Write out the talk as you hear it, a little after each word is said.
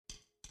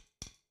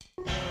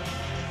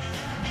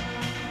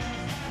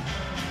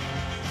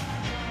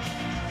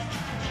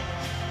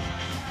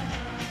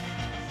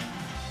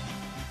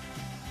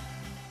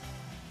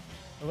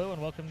Hello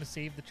and welcome to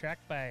Save the Track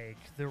Bike,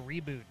 the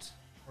reboot.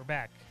 We're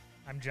back.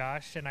 I'm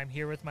Josh, and I'm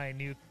here with my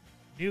new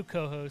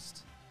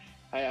co-host.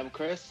 Hi, I'm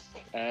Chris.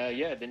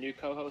 The new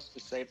co-host for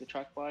Save the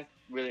Track Bike.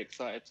 Really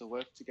excited to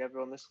work together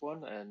on this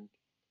one, and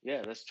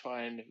let's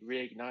try and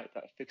reignite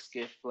that fixed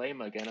gear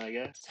flame again, I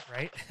guess.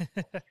 Right?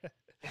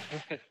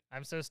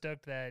 I'm so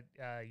stoked that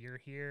you're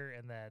here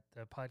and that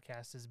the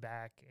podcast is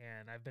back,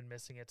 and I've been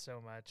missing it so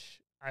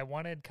much. I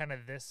wanted kind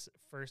of this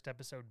first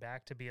episode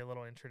back to be a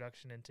little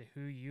introduction into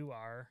who you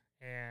are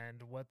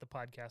and what the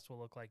podcast will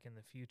look like in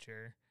the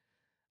future.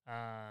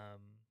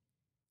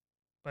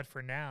 But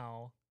for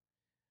now,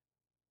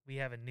 we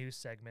have a new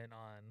segment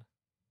on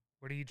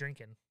what are you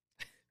drinking?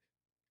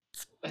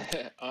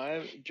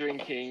 I'm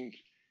drinking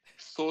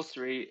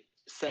Sorcery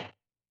Session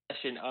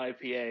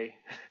IPA.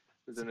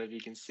 I don't know if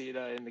you can see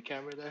that in the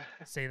camera there.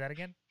 Say that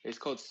again. It's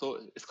called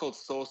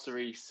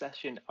Sorcery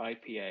Session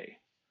IPA.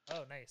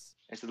 Oh, nice.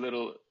 It's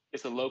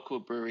a local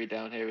brewery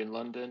down here in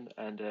London,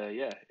 and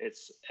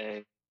it's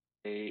a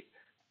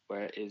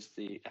where is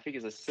I think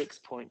it's a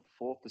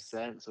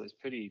 6.4%, so it's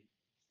pretty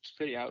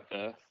out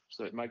there.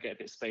 So it might get a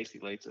bit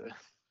spacey later.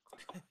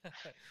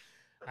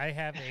 I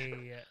have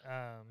a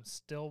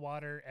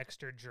Stillwater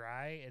Extra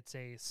Dry. It's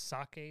a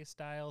sake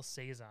style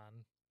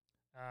saison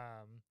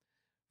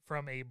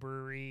from a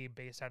brewery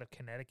based out of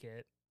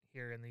Connecticut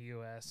here in the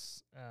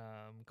U.S.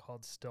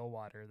 Called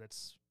Stillwater.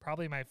 That's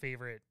probably my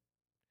favorite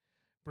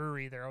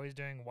brewery. They're always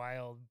doing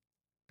wild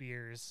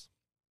beers.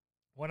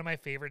 One of my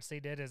favorites they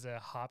did is a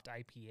hopped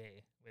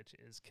IPA, which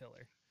is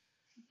killer.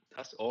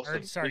 That's awesome.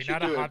 Or, sorry,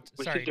 not a hopped.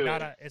 Sorry,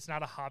 not a. It's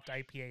not a hopped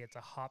IPA. It's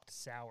a hopped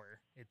sour.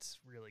 It's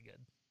really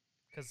good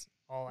because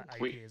all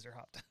IPAs are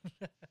hopped.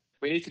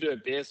 We need to do a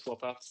beer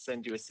swap. I have to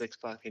send you a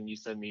 6-pack and you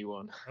send me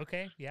one.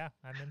 Okay, yeah,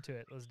 I'm into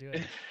it. Let's do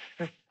it.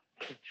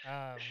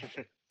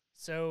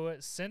 So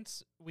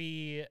since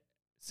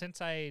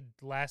I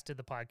last did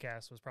the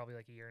podcast was probably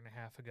like a year and a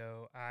half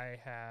ago, I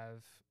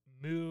have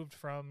moved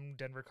from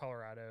Denver,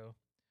 Colorado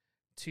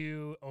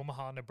to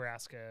Omaha,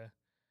 Nebraska,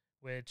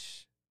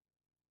 which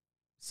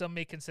some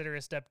may consider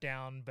a step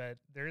down, but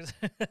there's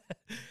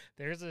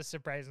there's a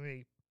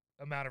surprisingly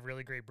amount of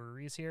really great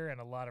breweries here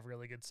and a lot of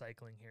really good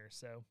cycling here.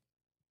 So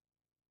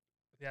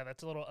yeah,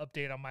 that's a little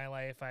update on my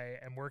life. I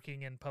am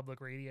working in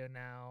public radio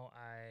now.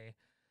 I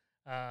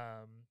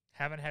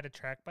haven't had a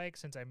track bike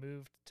since I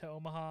moved to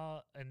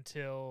Omaha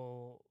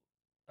until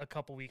a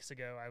couple weeks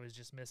ago. I was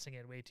just missing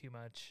it way too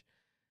much,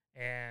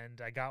 and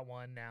I got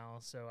one now,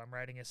 so I'm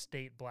riding a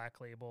State Black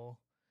Label.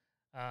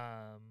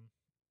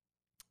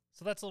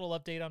 So that's a little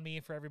update on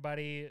me for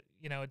everybody.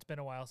 You know, it's been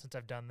a while since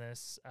I've done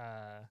this,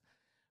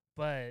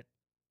 but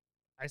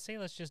I say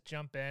let's just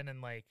jump in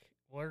and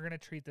we're going to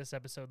treat this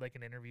episode like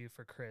an interview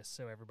for Chris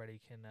so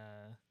everybody can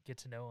get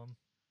to know him,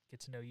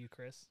 get to know you,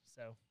 Chris.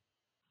 So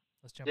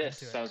let's jump into it.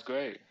 Yes, sounds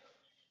great.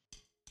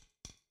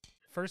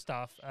 First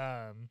off,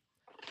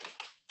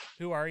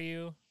 who are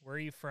you? Where are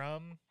you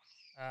from?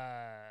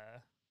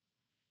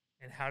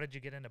 And how did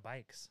you get into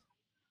bikes?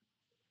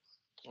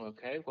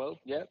 Okay, well,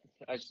 yeah,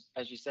 as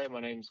you say,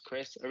 my name's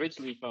Chris.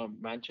 Originally from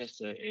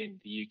Manchester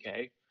in the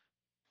UK.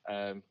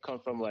 Come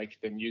from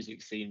the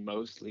music scene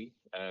mostly.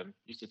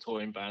 Used to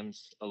tour in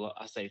bands a lot.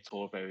 I say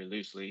tour very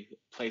loosely.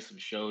 Play some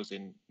shows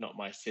in not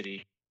my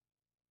city,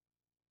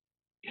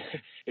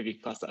 if you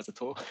class that as a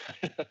tour.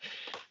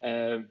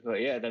 But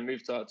yeah, then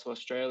moved out to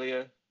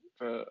Australia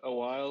for a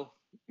while.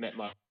 Met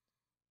my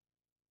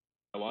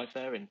wife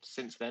there, and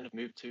since then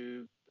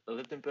I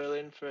lived in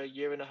Berlin for a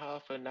year and a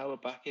half, and now we're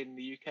back in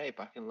the UK,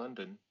 back in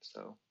London.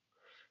 So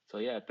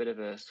yeah, a bit of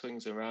a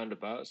swings and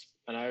roundabouts.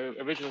 And I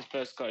originally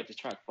first got into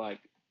track bike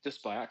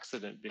just by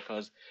accident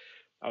because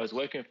I was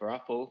working for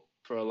Apple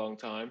for a long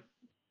time,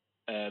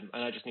 and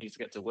I just needed to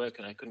get to work,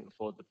 and I couldn't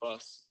afford the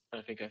bus.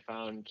 And I think I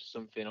found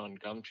something on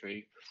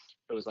Gumtree.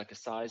 It was like a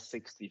size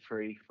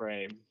 63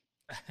 frame.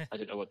 I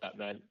didn't know what that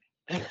meant.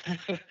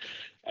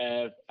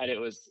 And it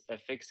was a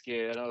fixed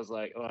gear, and I was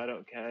like, oh, I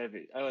don't care.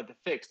 The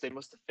fixed, they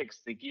must have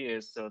fixed the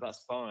gears, so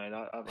that's fine.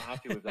 I'm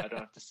happy with that. I don't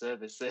have to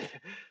service it.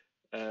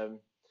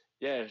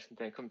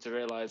 Then come to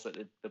realize that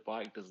the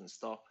bike doesn't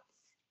stop.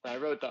 I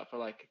rode that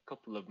for a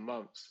couple of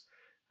months,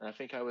 and I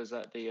think I was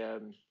at I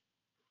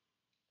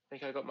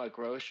think I got my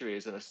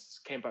groceries and I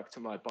came back to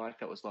my bike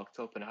that was locked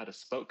up, and it had a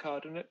spoke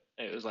card in it.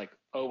 And it was like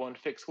 01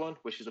 Fix One,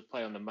 which is a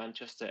play on the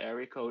Manchester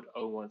area code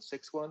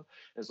 0161. It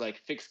was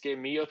like fix gear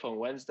me up on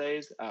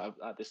Wednesdays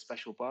at this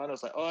special bar. And I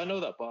was like, oh, I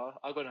know that bar.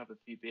 I'll go and have a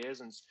few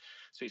beers and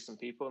speak to some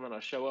people. And then I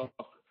show up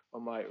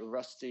on my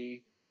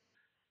rusty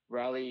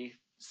rally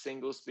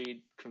single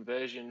speed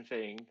conversion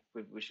thing,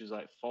 which was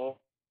like 4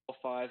 or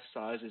 5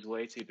 sizes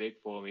way too big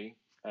for me.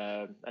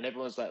 And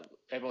everyone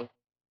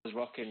was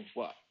rocking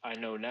what I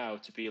know now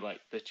to be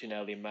like the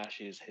Cinelli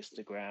Mashes,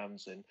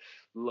 histograms, and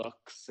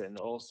Lux, and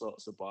all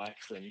sorts of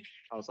bikes. And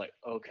I was like,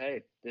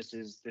 okay, this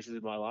is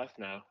my life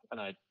now. And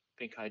I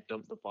think I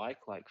dumped the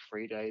bike like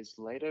 3 days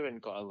later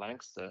and got a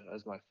Langster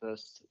as my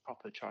first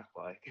proper track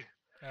bike.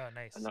 Oh,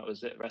 nice. And that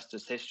was it. Rest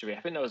is history.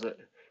 I think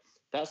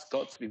that's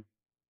got to be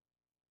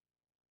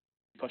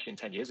pushing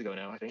 10 years ago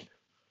now, I think.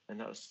 And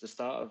that was the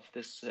start of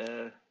this.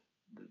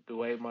 The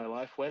way my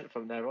life went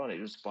from there on,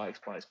 it was bikes,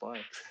 bikes,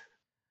 bikes.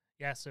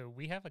 Yeah, so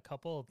we have a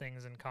couple of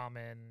things in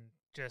common.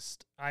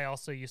 Just I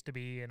also used to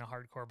be in a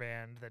hardcore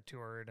band that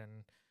toured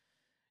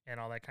and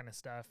all that kind of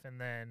stuff.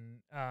 And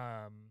then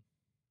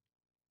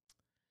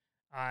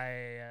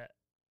I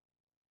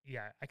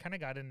yeah, I kind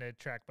of got into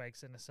track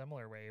bikes in a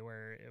similar way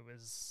where it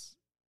was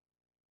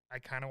I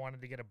kind of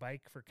wanted to get a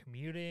bike for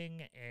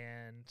commuting,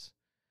 and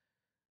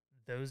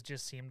those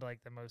just seemed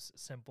like the most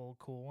simple,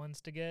 cool ones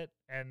to get.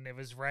 And it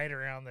was right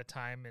around the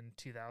time in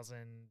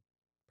 2000,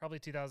 probably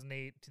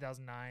 2008,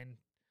 2009,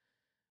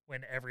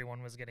 when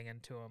everyone was getting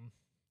into them.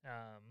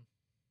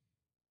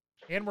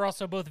 And we're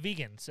also both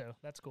vegan, so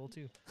that's cool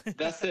too.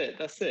 That's it.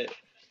 That's it.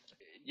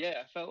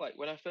 Yeah, I felt like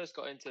when I first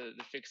got into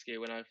the fixed gear,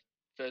 when I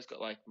first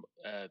got like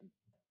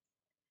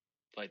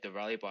the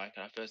rally bike,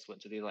 and I first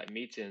went to the like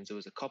meetings, there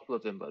was a couple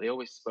of them, but they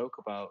always spoke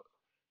about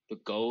the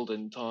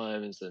golden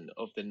times and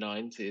of the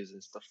 90s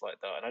and stuff like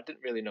that. And I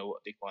didn't really know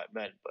what they quite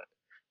meant, but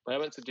when I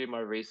went to do my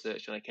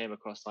research and I came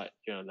across like,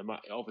 you know,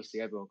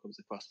 obviously everyone comes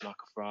across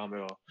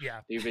Nakaframa or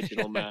Yeah. the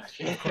original Mash.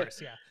 Of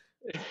course, yeah.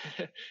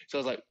 So I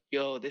was like,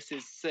 yo, this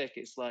is sick.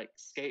 It's like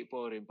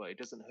skateboarding, but it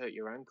doesn't hurt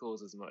your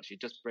ankles as much. It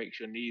just breaks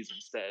your knees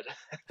instead.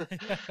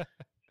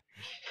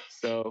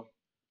 So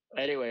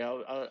anyway,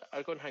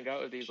 I'll go and hang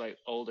out with these like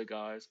older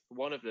guys.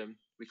 One of them,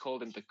 we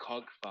called him the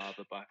Cog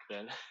Father back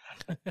then.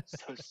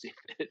 So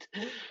stupid.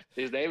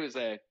 His name was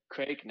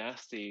Craig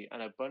Nasty,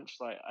 and a bunch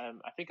like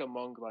I think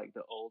among like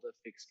the older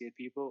fixed gear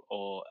people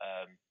or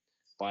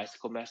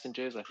bicycle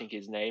messengers, I think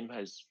his name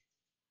has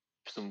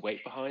some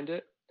weight behind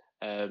it.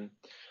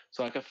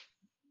 So like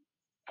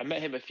I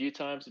met him a few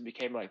times and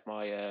became like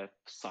my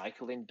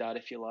cycling dad,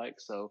 if you like.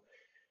 So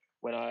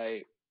when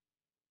I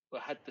I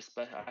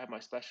had my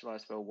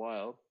Specialized for a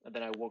while, and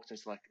then I walked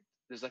into like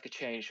there's like a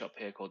chain shop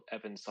here called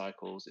Evan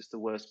Cycles. It's the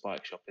worst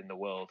bike shop in the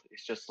world.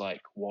 It's just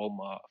like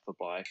Walmart for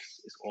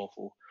bikes. It's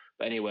awful.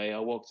 But anyway, I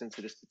walked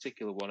into this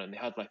particular one, and they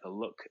had like a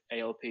Look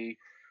ALP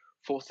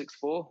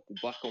 464, the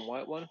black and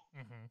white one.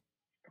 Mm-hmm.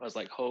 I was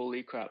like,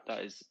 holy crap,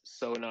 that is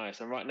so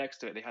nice. And right next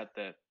to it, they had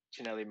the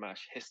Chinelli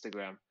Mash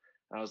histogram.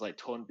 And I was like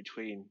torn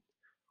between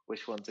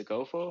which one to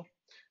go for.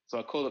 So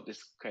I called up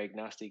this Craig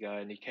Nasty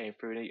guy, and he came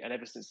through. And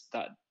ever since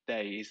that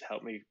day, he's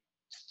helped me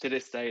to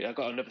this day. I've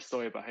got another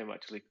story about him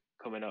actually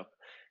coming up.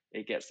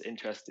 It gets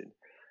interesting.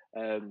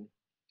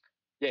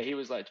 Yeah, he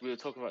was like, we were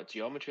talking about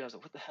geometry. I was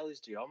like, what the hell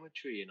is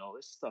geometry and all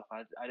this stuff?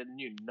 I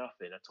knew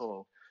nothing at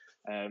all.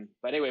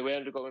 But anyway, we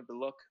ended up going with the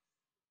Look,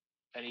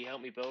 and he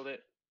helped me build it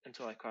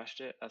until I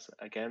crashed it. That's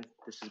again,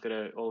 this is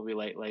gonna all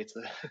relate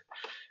later.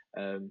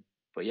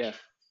 But yeah,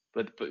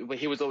 but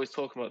he was always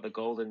talking about the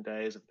golden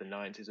days of the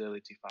 90s,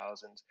 early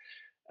 2000s.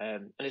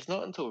 And it's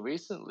not until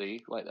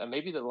recently, like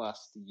maybe the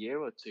last year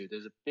or two,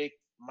 there's a big,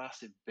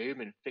 massive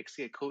boom in fixed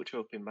gear culture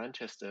up in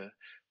Manchester,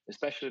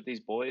 especially with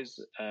these boys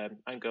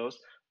and girls.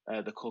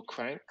 They're called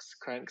Cranks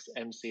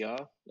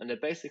MCR, and they're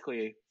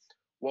basically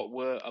what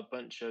were a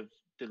bunch of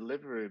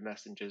delivery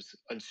messengers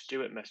and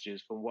Stuart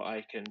messages from what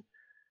I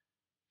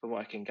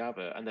can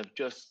gather, and they've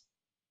just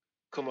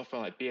come off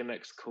from like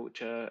BMX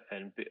culture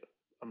and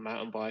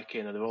mountain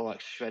biking, and they're all like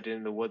shredding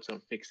in the woods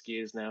on fixed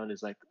gears now, and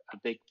there's like a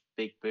big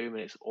boom,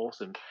 and it's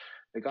awesome.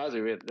 The guys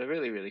are they're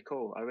really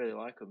cool. I really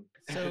like them.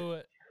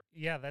 So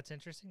yeah, that's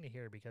interesting to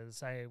hear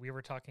because we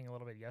were talking a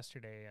little bit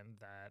yesterday, and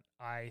that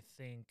I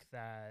think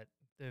that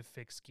the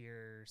fixed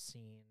gear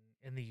scene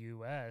in the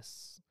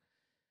U.S.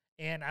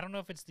 and I don't know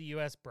if it's the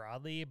U.S.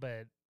 broadly,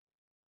 but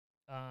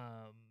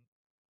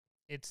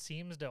it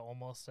seems to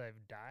almost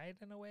have died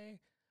in a way,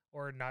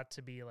 or not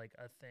to be like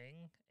a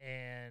thing,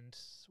 and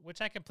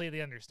which I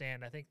completely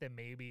understand. I think that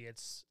maybe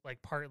it's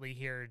like partly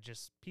here,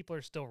 just people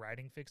are still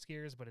riding fixed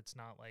gears, but it's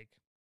not like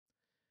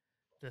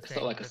it's thing.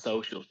 Not like a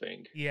social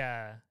thing.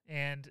 Yeah,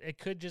 and it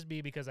could just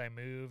be because I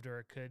moved, or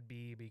it could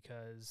be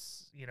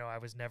because, you know, I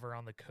was never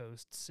on the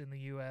coasts in the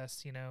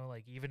U.S., you know,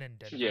 like even in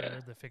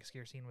Denver, the fixed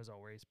gear scene was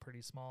always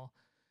pretty small.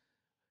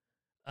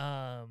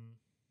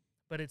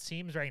 But it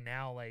seems right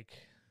now like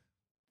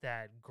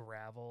that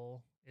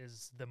gravel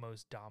is the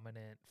most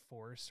dominant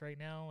force right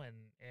now,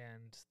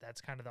 and that's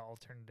kind of the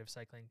alternative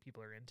cycling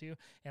people are into.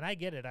 And I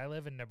get it. I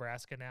live in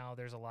Nebraska now.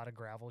 There's a lot of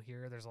gravel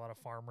here. There's a lot of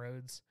farm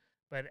roads.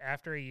 But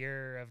after a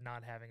year of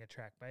not having a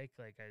track bike,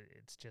 like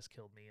it's just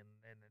killed me,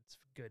 and it's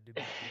good to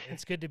be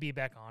it's good to be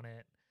back on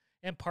it.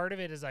 And part of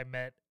it is I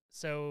met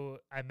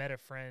a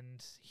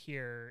friend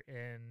here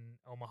in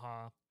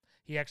Omaha.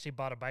 He actually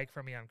bought a bike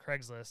from me on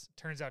Craigslist.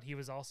 Turns out he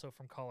was also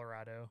from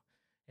Colorado,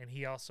 and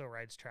he also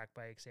rides track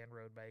bikes and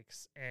road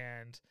bikes.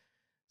 And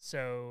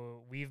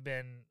so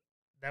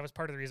that was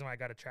part of the reason why I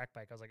got a track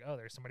bike. I was like, oh,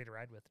 there's somebody to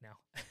ride with now.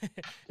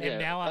 And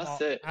now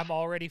I'm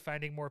already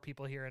finding more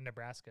people here in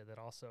Nebraska that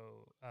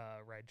also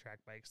ride track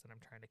bikes that I'm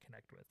trying to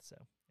connect with. So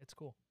it's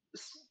cool.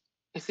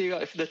 You see,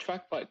 like, the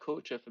track bike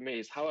culture for me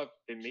is how I've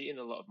been meeting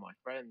a lot of my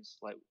friends.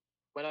 Like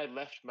when I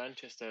left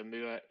Manchester and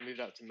moved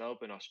out to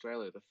Melbourne,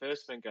 Australia, the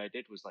first thing I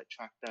did was like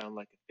track down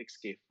like a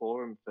fixed gear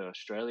forum for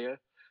Australia.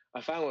 I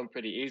found one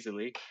pretty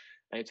easily,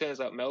 and it turns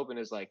out Melbourne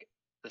is like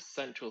the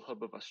central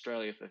hub of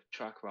Australia for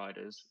track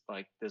riders.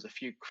 Like, there's a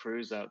few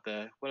crews out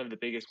there. One of the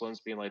biggest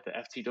ones being like the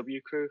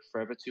FTW crew,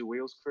 Forever Two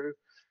Wheels crew,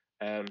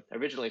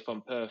 originally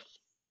from Perth,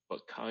 but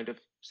kind of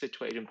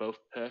situated in both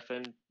Perth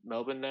and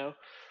Melbourne now.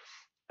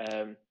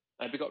 And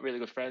we got really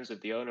good friends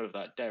with the owner of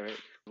that, Derek.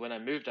 When I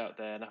moved out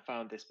there and I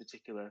found this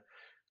particular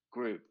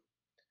group,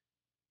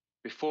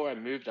 before I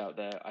moved out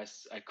there, I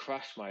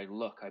crashed my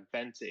luck. I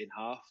bent it in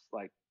half,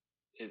 like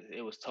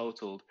it was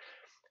totaled.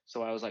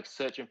 So I was like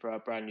searching for a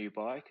brand new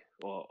bike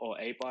or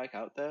a bike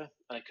out there,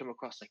 and I come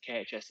across a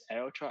KHS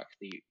Aerotrack,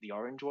 the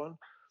orange one,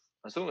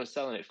 and someone was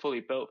selling it fully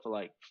built for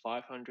like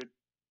 $500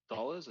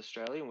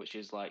 Australian, which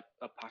is like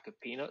a pack of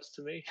peanuts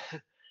to me.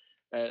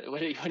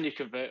 When you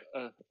convert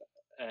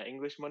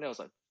English money, I was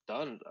like,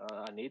 done.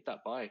 I need that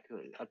bike.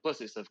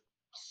 Plus, it's a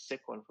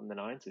sick one from the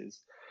 90s.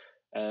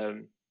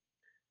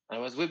 I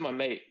was with my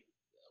mate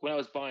when I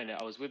was buying it.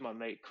 I was with my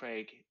mate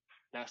Craig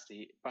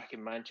Nasty back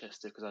in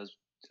Manchester because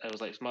I was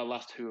like, it's my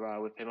last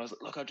hurrah with him. I was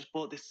like, look, I just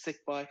bought this sick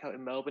bike out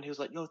in Melbourne. He was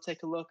like, yo,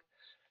 take a look.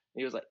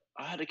 And he was like,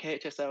 I had a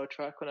KHS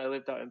Aerotrack when I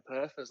lived out in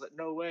Perth. I was like,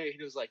 no way.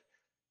 He was like,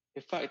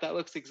 in fact, that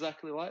looks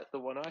exactly like the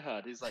one I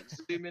had. He's like,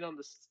 zoom in on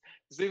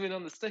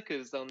the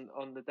stickers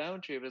on the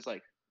down tube. He's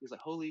like,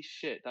 holy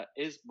shit, that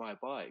is my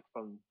bike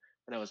from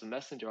when I was a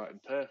messenger out in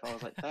Perth. I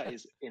was like, that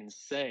is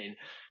insane,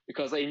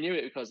 because I knew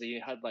it because he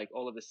had like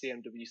all of the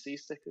CMWC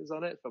stickers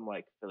on it from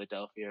like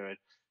Philadelphia and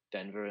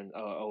Denver and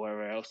or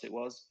wherever else it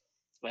was.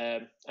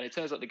 And it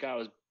turns out the guy I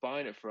was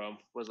buying it from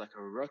was like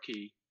a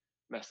rookie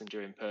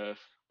messenger in Perth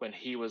when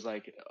he was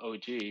like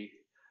OG,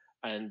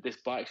 and this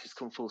bike's just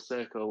come full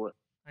circle.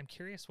 I'm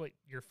curious what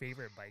your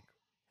favorite bike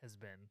has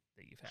been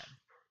that you've had.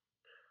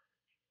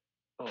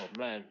 Oh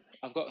man,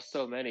 I've got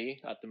so many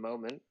at the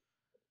moment.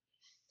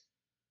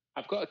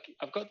 I've got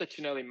the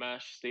Chinelli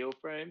Mash steel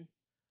frame,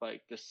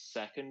 like the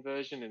second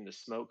version in the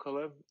smoke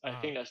color. I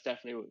Uh, think that's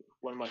definitely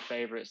one of my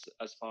favorites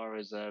as far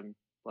as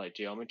like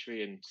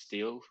geometry and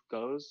steel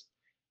goes.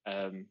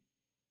 Um,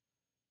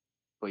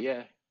 but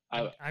yeah,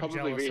 I I'm probably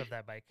jealous really of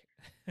that bike.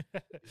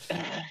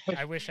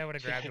 I wish I would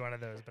have grabbed one of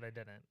those, but I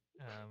didn't.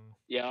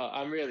 yeah,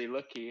 I'm really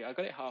lucky. I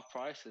got it half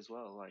price as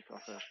well, like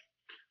off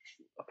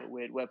a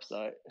weird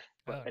website.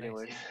 But Oh, nice.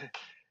 anyway,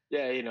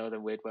 yeah, you know, the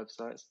weird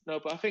websites. No,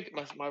 but I think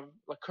my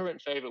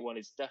current favorite one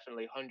is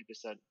definitely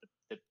 100%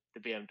 the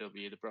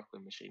BMW, the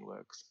Brooklyn Machine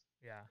Works.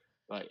 Yeah.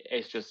 Like,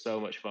 it's just so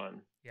much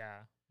fun. Yeah.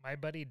 My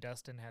buddy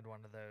Dustin had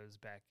one of those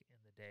back in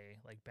the day,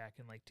 like back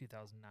in like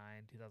 2009,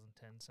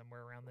 2010,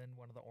 somewhere around then,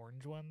 one of the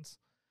orange ones.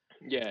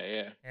 Yeah,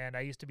 yeah. And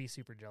I used to be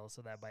super jealous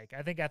of that bike.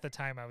 I think at the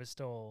time I was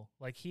still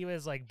like he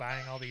was like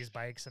buying all these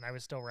bikes and I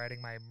was still riding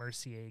my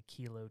Mercier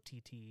Kilo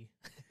TT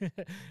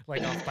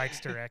like off Bikes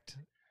Direct.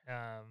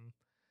 Um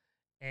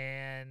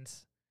and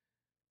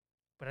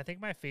but I think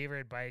my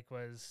favorite bike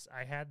was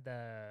I had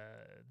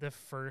the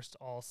first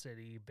All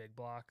City Big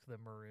Block, the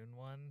maroon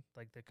one,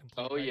 like the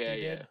complete Oh bike yeah,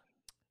 they yeah. did.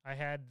 I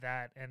had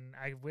that and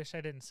I wish I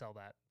didn't sell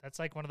that. That's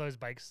like one of those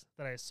bikes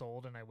that I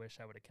sold and I wish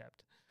I would have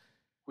kept.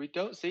 We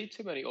don't see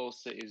too many All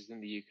Cities in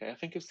the UK. I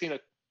think I've seen a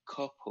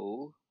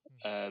couple.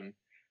 Mhm. Um,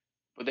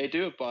 but they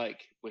do a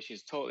bike which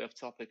is totally off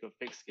topic of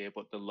fixed gear,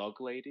 but the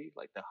Log Lady,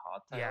 like the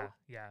Yeah, hardtail,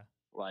 yeah.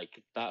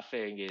 like that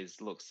thing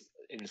looks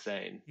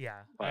insane.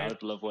 Yeah. Like, I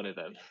would love one of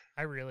them.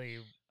 I really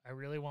I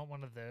really want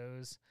one of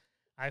those.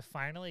 I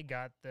finally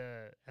got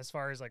as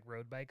far as like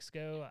road bikes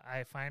go,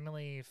 I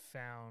finally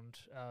found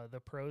the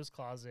Pros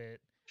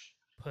Closet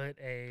put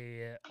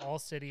a All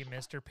City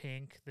Mr.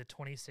 Pink, the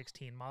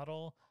 2016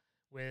 model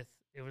with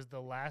it was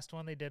the last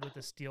one they did with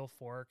the steel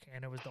fork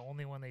and it was the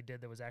only one they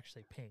did that was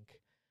actually pink.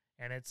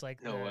 And it's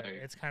like No way.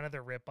 it's kind of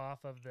the rip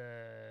off of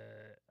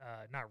the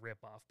not rip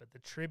off, but the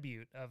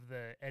tribute of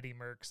the Eddie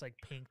Merckx like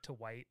pink to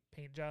white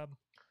paint job.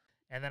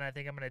 And then I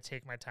think I'm going to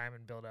take my time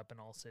and build up an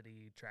all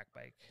city track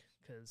bike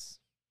because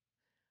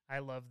I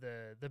love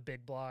the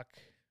big block.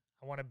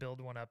 I want to build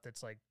one up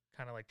that's like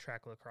kind of like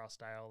track lacrosse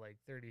style, like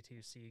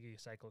 32C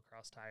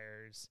cyclocross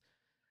tires.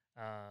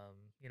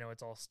 You know,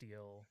 it's all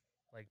steel,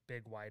 like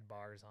big wide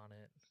bars on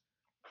it.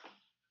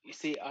 You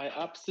see, I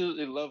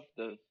absolutely love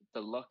the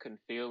look and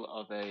feel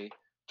of a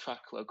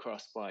track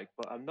lacrosse bike,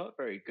 but I'm not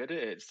very good at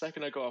it. The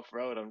second I go off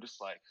road, I'm just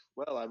like,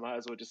 well, I might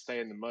as well just stay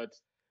in the mud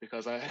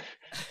because I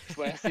it's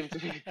where I seem to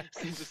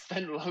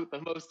spend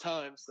the most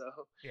time. So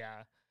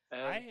Yeah.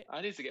 I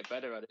I need to get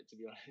better at it, to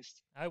be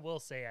honest. I will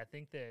say I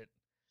think that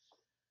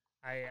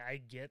I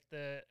get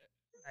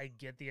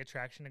the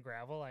attraction to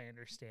gravel. I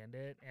understand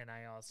it, and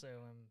I also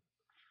am,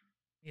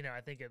 you know,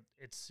 I think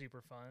it's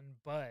super fun.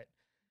 But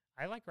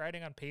I like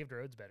riding on paved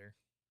roads better.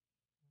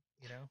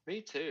 You know,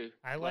 Me too.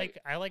 I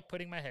like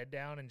putting my head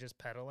down and just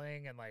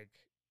pedaling and like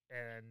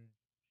and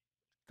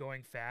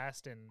going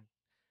fast and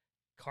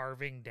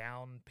carving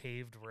down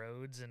paved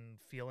roads and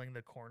feeling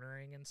the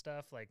cornering and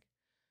stuff. Like,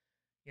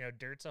 you know,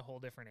 dirt's a whole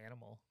different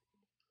animal.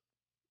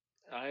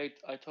 I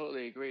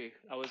totally agree.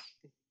 I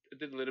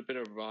did a little bit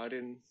of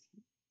riding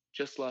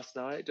just last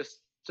night,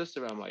 just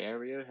around my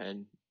area,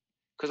 and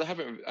because I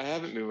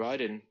haven't been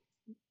riding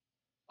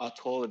at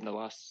all in the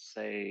last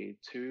say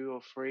 2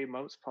 or 3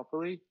 months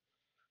properly.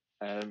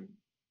 Um,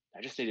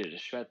 I just needed a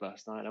shred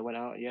last night. And I went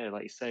out, yeah,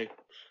 like you say,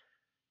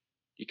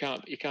 you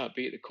can't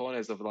beat the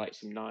corners of like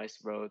some nice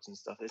roads and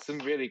stuff. There's some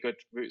really good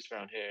routes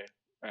around here,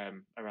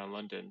 around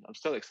London. I'm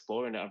still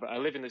exploring it. I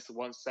live in this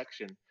one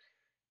section,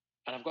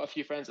 and I've got a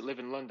few friends that live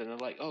in London. They're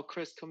like, "Oh,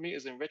 Chris, come meet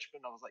us in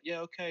Richmond." I was like, "Yeah,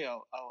 okay,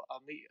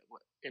 I'll meet you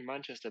in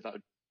Manchester." That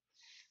would,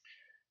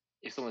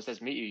 if someone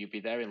says meet you, you'd be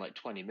there in like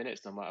 20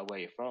 minutes, no matter where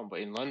you're from.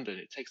 But in London,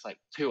 it takes like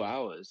 2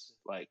 hours.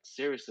 Like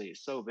seriously,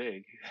 it's so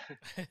big.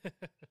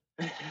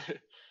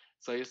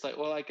 So it's like,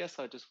 well, I guess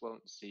I just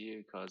won't see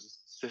you because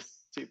it's just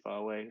too far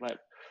away. Like,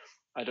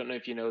 I don't know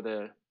if you know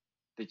the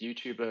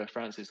YouTuber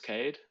Francis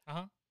Cade.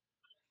 Uh-huh.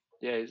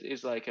 Yeah,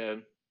 he's like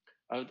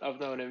I've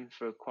known him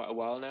for quite a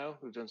while now.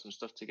 We've done some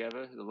stuff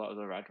together, a lot of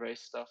the rad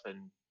race stuff, and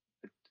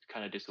I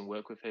kind of did some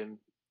work with him.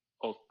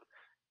 Or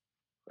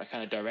I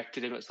kind of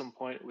directed him at some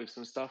point with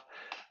some stuff.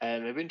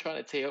 And I've been trying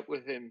to tee up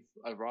with him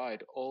a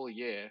ride all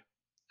year,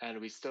 and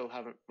we still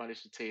haven't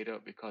managed to tee it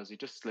up because he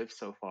just lives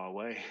so far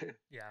away.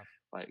 Yeah.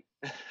 Like,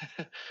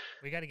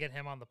 We got to get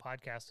him on the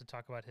podcast to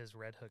talk about his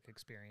Red Hook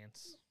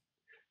experience.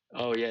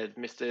 oh yeah,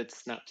 Mister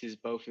snapped his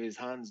both of his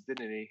hands,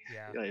 didn't he?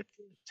 Yeah. Like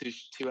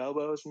two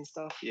elbows and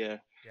stuff. Yeah.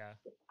 Yeah.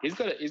 He's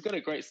got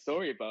a great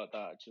story about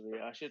that actually.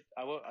 I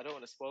don't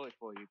want to spoil it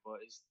for you, but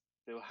it's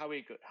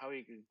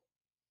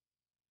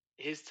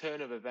his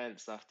turn of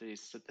events after the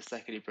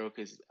second he broke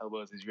his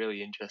elbows is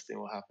really interesting.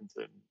 What happened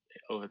to him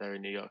over there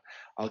in New York?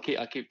 I'll keep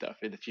that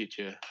for the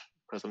future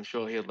because I'm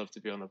sure he'd love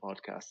to be on the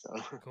podcast. So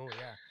Cool.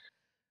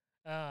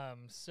 Yeah.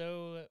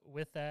 So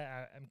with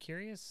that, I'm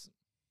curious.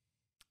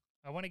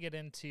 I want to get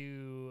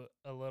into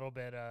a little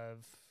bit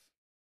of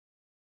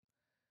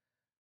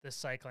the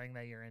cycling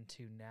that you're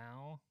into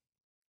now,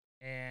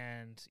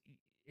 and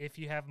if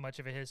you have much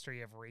of a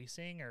history of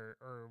racing,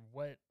 or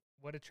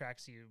what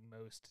attracts you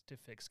most to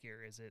fixed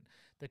gear? Is it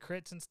the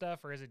crits and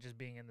stuff, or is it just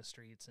being in the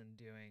streets and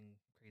doing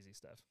crazy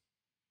stuff?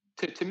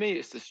 to me,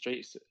 it's the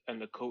streets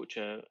and the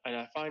culture, and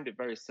I find it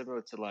very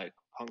similar to like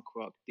punk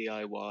rock,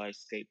 DIY,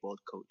 skateboard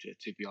culture.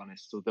 To be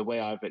honest, so the way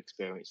I've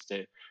experienced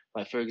it,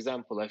 like for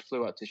example, I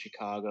flew out to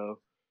Chicago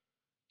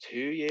 2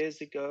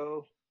 years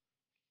ago.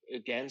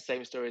 Again,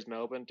 same story as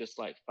Melbourne. Just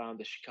like found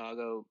the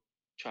Chicago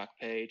track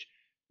page.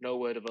 No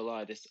word of a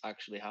lie, this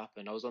actually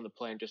happened. I was on the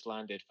plane, just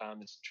landed,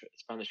 found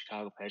the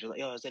Chicago page. I was like,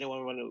 "Yo, does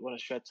anyone want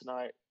to shred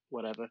tonight?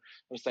 Whatever."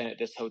 I'm staying at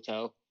this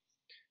hotel.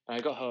 And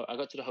I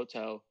got to the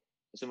hotel.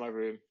 I was in my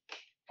room.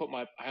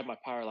 I had my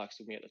Parallax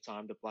with me at the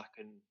time, the black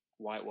and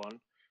white one.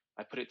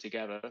 I put it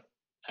together,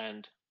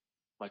 and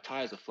my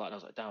tires were flat. And I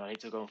was like, "Damn, I need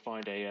to go and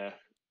find a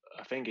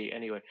thingy."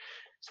 Anyway,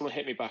 someone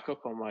hit me back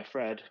up on my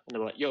Fred, and they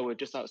were like, "Yo, we're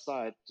just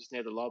outside, just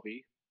near the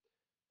lobby.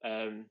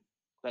 Um,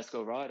 let's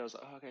go ride." I was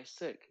like, "Oh, okay,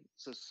 sick."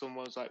 So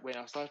someone was like waiting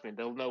outside for me.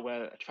 They'll know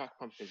where a track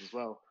pump is as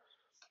well.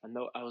 And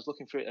I was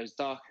looking through it. It was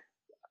dark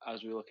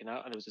as we were looking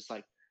out, and it was just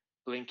like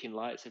blinking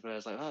lights everywhere. I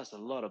was like, "Oh, that's a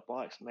lot of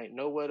bikes, mate."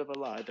 No word of a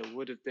lie, there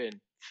would have been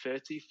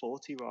 30,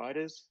 40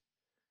 riders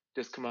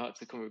just come out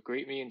to come and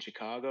greet me in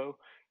Chicago.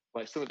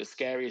 Like some of the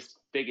scariest,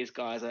 biggest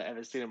guys I've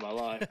ever seen in my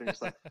life. And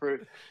just like threw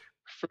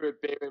a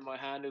beer in my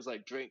hand. It was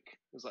like, drink.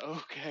 It was like,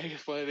 okay,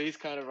 it's one of these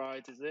kind of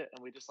rides, is it?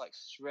 And we just like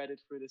shredded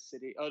through the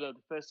city. Oh no, the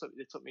first time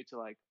they took me to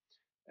like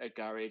a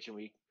garage and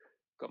we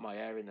got my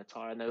air in the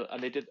tire.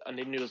 And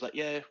they knew it was like,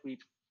 yeah, we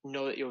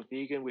know that you're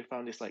vegan. We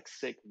found this like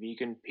sick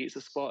vegan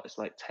pizza spot. It's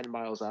like 10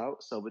 miles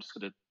out. So we're just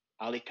going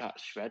to alley cat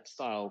shred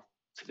style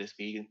to this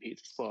vegan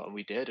pizza spot. And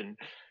we did. And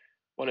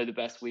one of the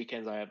best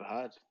weekends I ever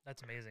had.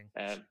 That's amazing.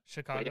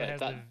 Chicago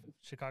yeah,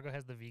 Chicago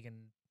has the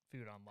vegan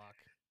food on lock.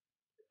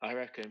 I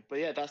reckon. But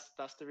yeah,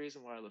 that's the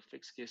reason why I love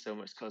fixed gear so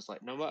much. Because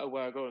like no matter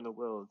where I go in the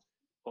world,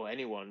 or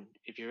anyone,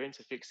 if you're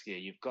into fixed gear,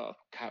 you've got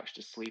a couch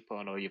to sleep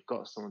on, or you've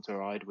got someone to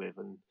ride with,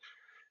 and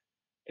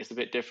it's a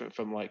bit different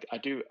from like I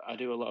do a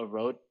lot of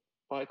road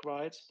bike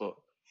rides, but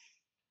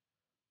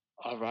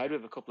I ride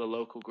with a couple of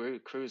local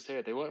crews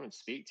here. They won't even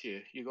speak to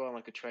you. You go on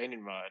like a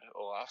training ride,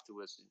 or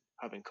afterwards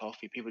having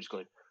coffee, people just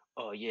going,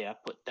 "Oh yeah, I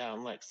put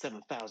down like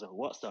 7,000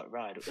 watts that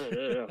ride."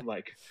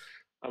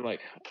 I'm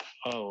like,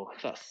 "Oh,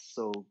 that's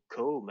so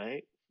cool,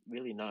 mate.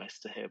 Really nice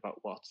to hear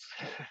about watts."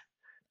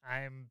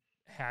 I'm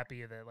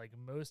happy that like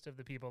most of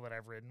the people that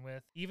I've ridden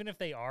with, even if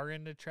they are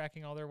into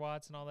tracking all their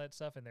watts and all that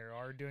stuff, and they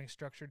are doing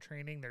structured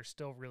training, they're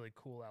still really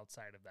cool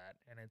outside of that.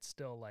 And it's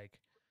still like,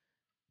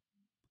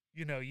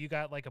 you know, you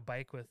got like a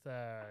bike with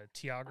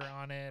Tiagra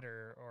on it,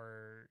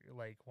 or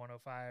like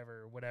 105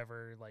 or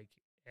whatever, like,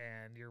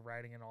 and you're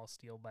riding an all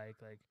steel bike,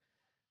 like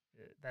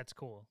that's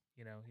cool.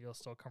 You know, you'll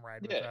still come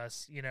ride with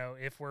us. You know,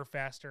 if we're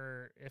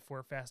faster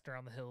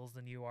on the hills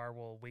than you are,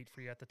 we'll wait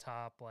for you at the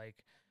top,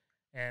 like,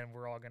 and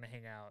we're all gonna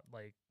hang out.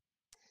 Like,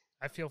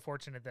 I feel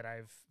fortunate that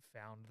I've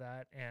found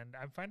that, and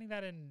I'm finding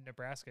that in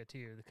Nebraska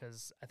too,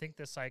 because I think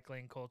the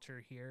cycling culture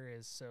here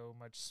is so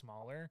much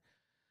smaller.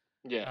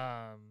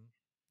 Yeah.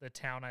 The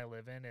town I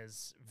live in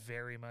is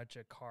very much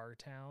a car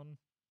town.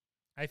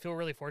 I feel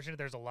really fortunate.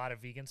 There's a lot of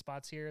vegan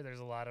spots here. There's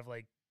a lot of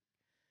like,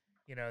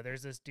 you know,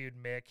 there's this dude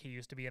Mick. He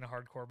used to be in a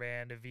hardcore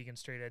band, a vegan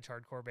straight edge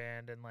hardcore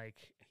band, and like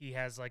he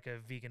has like a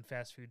vegan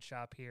fast food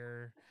shop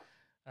here.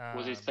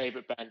 Was his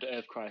favorite band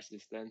Earth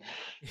Crisis then?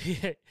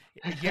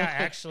 Yeah,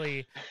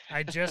 actually,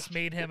 I just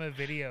made him a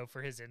video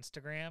for his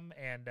Instagram,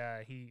 and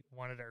he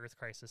wanted an Earth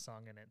Crisis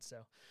song in it.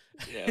 So,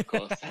 Yeah, of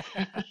course.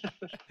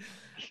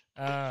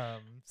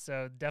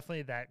 so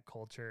definitely that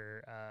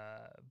culture.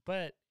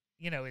 But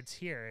it's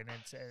here and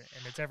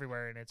it's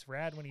everywhere, and it's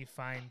rad when you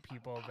find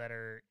people that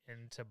are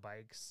into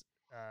bikes,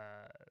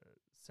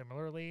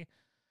 similarly.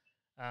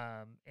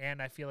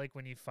 And I feel like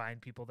when you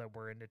find people that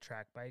were into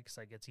track bikes,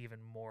 like it's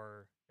even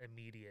more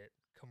immediate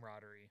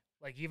camaraderie.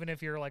 Like even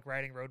if you're like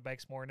riding road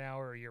bikes more now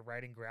or you're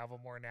riding gravel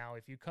more now,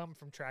 if you come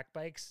from track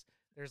bikes,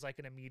 there's like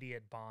an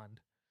immediate bond.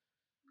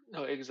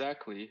 No,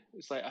 exactly.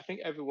 It's like I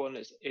think everyone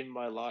that's in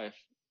my life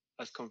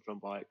has come from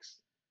bikes.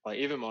 Like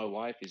even my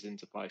wife is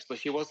into bikes, but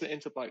she wasn't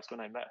into bikes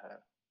when I met her,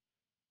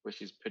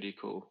 which is pretty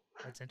cool.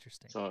 That's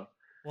interesting. So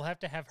We'll have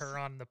to have her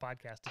on the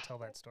podcast to tell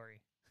that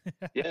story.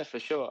 yeah, for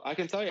sure. I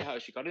can tell you how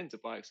she got into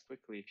bikes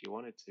quickly if you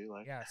wanted to.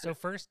 Like, Yeah. So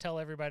first, tell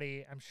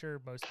everybody. I'm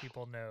sure most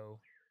people know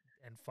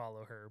and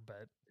follow her,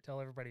 but tell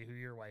everybody who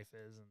your wife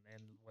is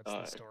and what's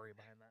the story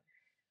behind that.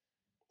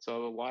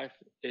 So my wife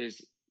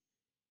is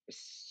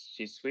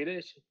she's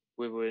Swedish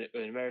with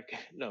an American,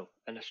 no,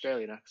 an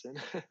Australian accent.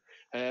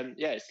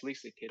 Yeah, it's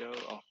Lisa Kiddo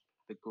of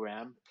the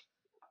Gram.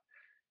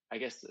 I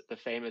guess the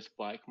famous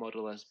bike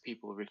model, as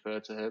people refer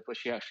to her, but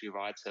she actually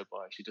rides her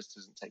bike. She just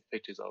doesn't take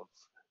pictures of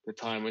the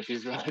time when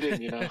she's riding,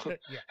 Yeah.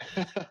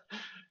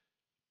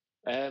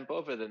 But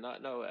other than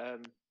that, no.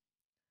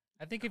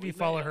 I think if you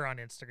follow her on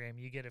Instagram,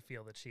 you get a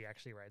feel that she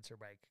actually rides her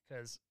bike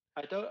because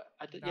I don't.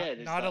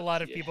 Not a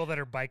lot of people that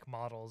are bike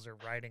models are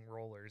riding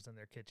rollers in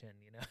their kitchen,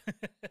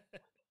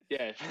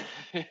 Yeah,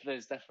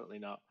 there's definitely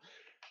not.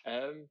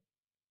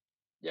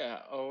 Yeah.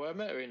 Oh, I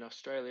met her in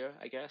Australia,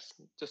 I guess,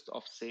 just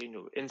off scene,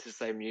 into the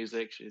same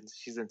music.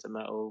 She's into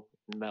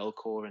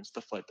metalcore and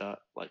stuff like that.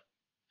 Like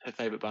her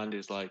favorite band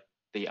is like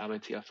the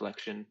Amateur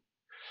Affliction,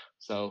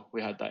 so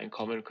we had that in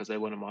common because they're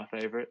one of my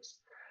favorites.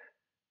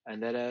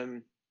 And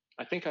then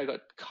I think I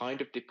got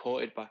kind of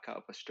deported back out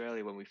of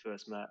Australia when we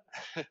first met,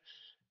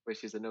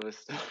 which is another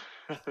story.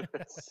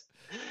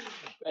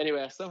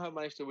 Anyway, I somehow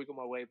managed to wiggle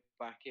my way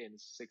back in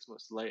 6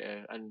 months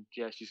later, and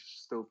yeah, she's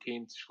still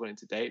keen. She wanted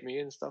to date me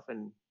and stuff.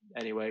 And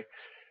anyway,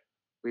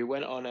 we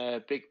went on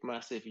a big,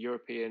 massive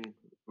European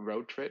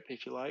road trip,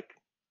 if you like.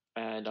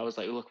 And I was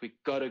like, look, we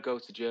got to go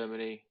to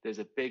Germany. There's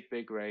a big,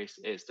 big race.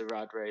 It's the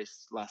Rad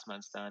Race, last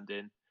man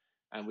standing.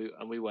 And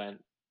we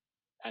went,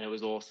 and it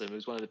was awesome. It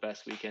was one of the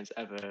best weekends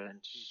ever.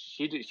 And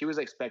she was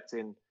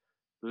expecting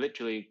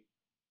literally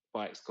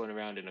bikes going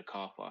around in a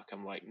car park.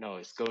 I'm like, no,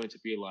 it's going to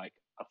be like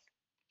a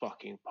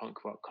fucking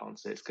punk rock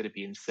concert. It's going to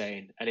be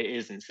insane. And it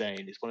is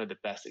insane. It's one of the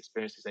best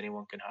experiences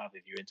anyone can have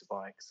if you're into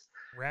bikes.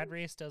 Rad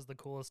Race does the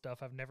coolest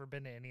stuff. I've never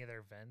been to any of their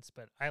events,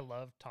 but I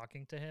love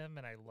talking to him,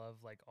 and I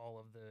love like all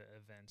of the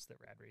events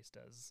that Rad Race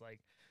does. Like,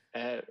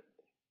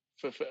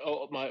 for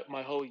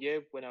my whole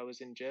year when I was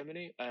in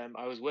Germany,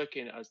 I was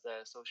working as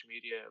the social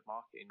media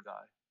marketing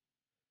guy.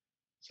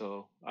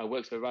 So I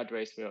worked for Rad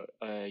Race for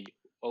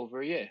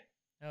over a year.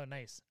 Oh,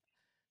 nice.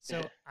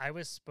 So I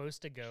was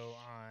supposed to go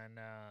on.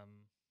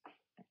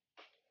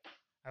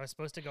 I was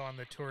supposed to go on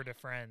the Tour de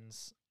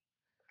France,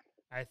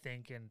 I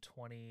think in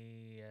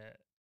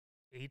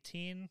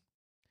 2018,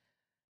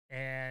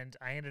 and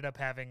I ended up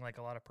having like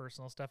a lot of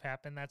personal stuff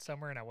happen that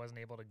summer, and I wasn't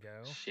able to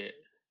go. Shit.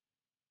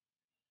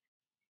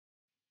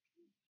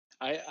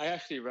 I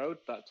actually rode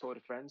that Tour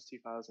de France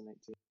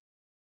 2018.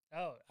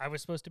 Oh, I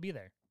was supposed to be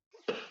there.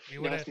 We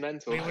would have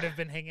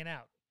been hanging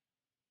out.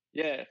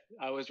 Yeah,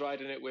 I was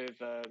riding it with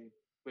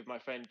my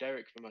friend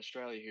Derek from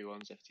Australia, who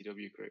owns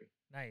FTW Crew.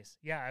 Nice.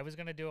 Yeah, I was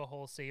gonna do a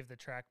whole Save the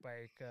Track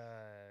Bike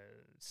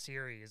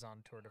series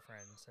on Tour de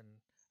France, and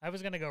I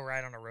was gonna go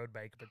ride on a road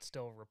bike, but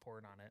still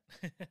report on it.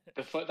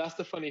 That's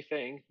the funny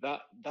thing.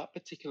 That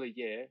particular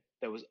year,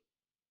 there was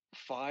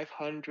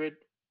 500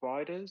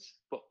 riders,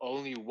 but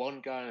only one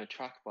guy on a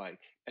track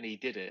bike, and he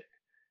did it.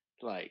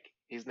 Like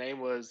his name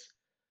was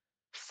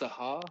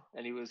Sahar,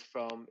 and he was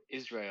from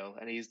Israel,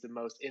 and he's the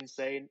most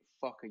insane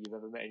fucker you've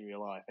ever met in your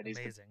life, and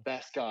Amazing. He's the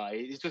best guy.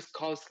 He's just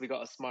constantly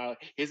got a smile.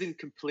 He's in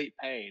complete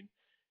pain.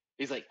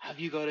 He's like, "Have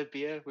you got a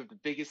beer?" with the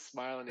biggest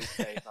smile on his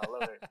face. I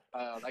love it.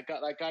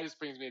 That guy just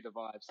brings me the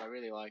vibes. I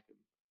really like him.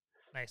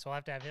 Nice. We'll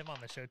have to have him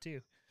on the show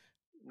too.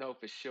 No,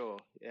 for sure.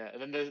 Yeah.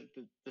 And then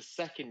the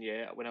second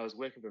year when I was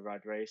working for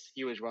Rad Race,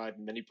 he was riding,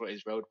 and then he brought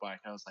his road bike.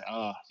 I was like,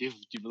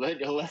 you've learned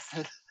your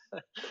lesson.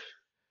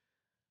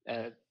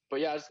 But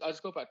yeah, I'll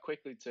just go back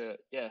quickly to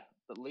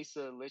that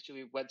Lisa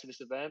literally went to this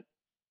event.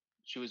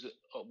 She was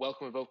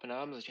welcomed with open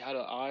arms. She had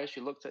her eyes. She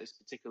looked at this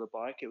particular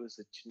bike. It was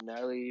the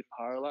Cinelli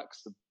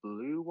Parallax, the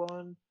blue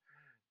one.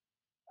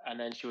 And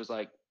then she was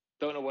like,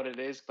 don't know what it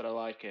is, but I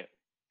like it.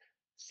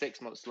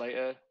 6 months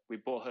later, we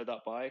bought her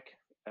that bike,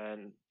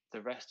 and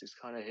the rest is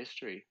kind of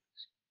history.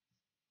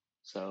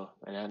 So,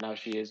 and now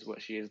she is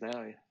what she is now.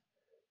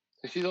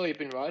 So she's only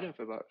been riding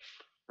for about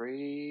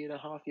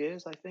 3.5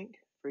 years, I think.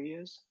 3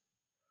 years.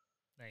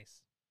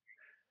 Nice.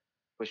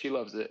 But she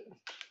loves it.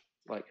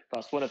 Like,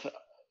 that's one of her,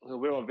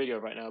 we're on video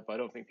right now, but I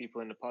don't think people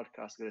in the podcast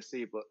are going to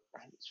see, but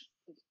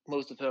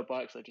most of her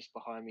bikes are just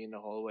behind me in the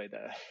hallway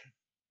there.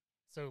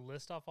 So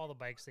list off all the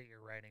bikes that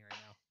you're riding right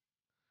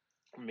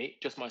now. Me,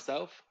 just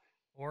myself,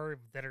 Or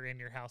that are in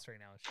your house right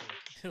now.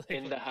 Sure.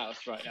 in the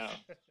house right now.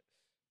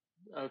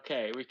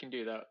 Okay, we can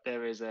do that.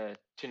 There is a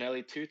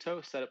Cinelli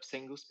Tuto set up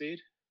single speed,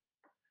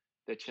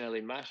 the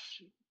Cinelli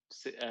Mash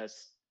uh,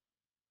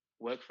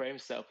 work frame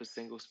set up as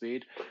single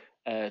speed,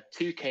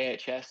 two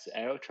KHS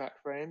Aerotrack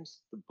frames,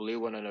 the blue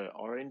one and an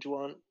orange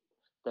one.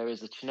 There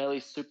is a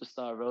Cinelli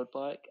Superstar road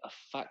bike, a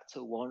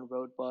Factor 1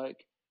 road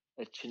bike,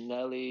 a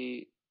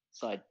Cinelli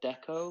Side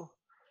Deco,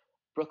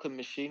 Brooklyn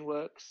Machine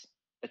Works,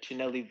 a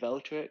Cinelli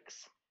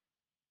Veltrix,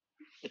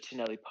 a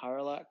Cinelli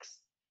Parallax,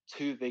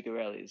 two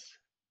Vigorellis.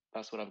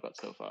 That's what I've got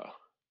so far.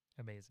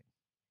 Amazing.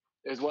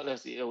 There's one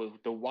that's the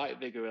white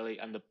Vigorelli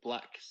and the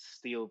black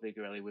steel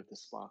Vigorelli with the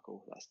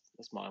sparkle.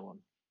 That's my one.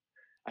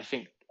 I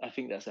think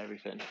that's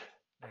everything.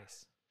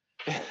 Nice.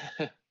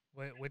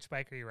 Which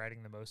bike are you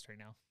riding the most right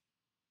now?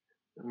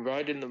 I'm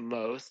riding the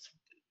most.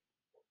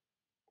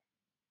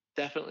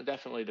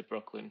 Definitely the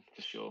Brooklyn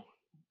for sure.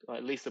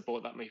 At least I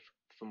bought that me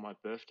for my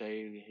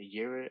birthday a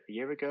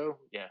year ago.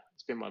 Yeah,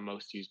 it's been my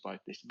most used bike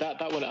this. That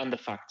one and the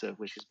Factor,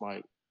 which is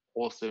my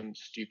awesome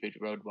stupid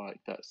road bike.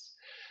 That's,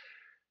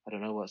 I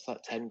don't know, what's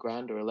that, 10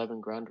 grand or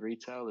 11 grand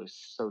retail?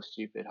 It's so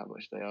stupid how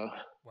much they are.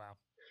 Wow.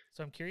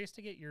 So I'm curious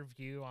to get your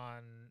view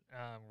on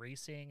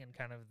racing and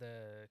kind of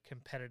the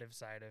competitive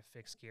side of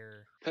fixed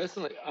gear.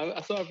 Personally,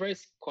 so I've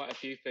raced quite a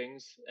few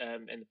things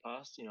in the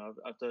past. You know,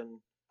 I've done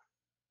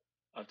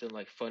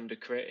like Thunder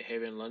Crit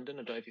here in London.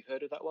 I don't know if you've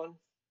heard of that one.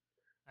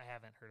 I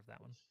haven't heard of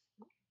that one.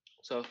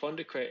 So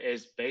Thunder Crit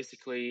is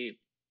basically,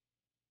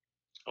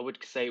 I would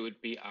say it would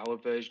be our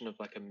version of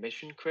like a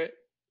mission crit.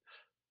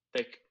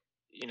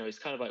 You know, it's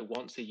kind of like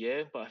once a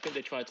year, but I think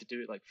they tried to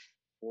do it like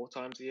 4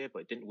 times a year,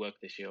 but it didn't work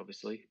this year,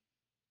 obviously,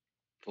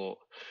 for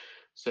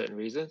certain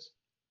reasons.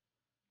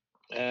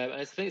 And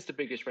I think it's the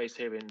biggest race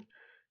here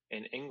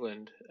in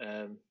England.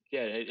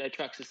 Yeah, it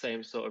attracts the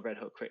same sort of Red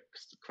Hot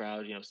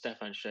crowd. You know,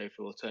 Stefan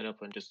Schaefer will turn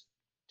up and just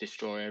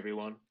destroy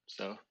everyone.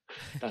 So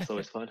that's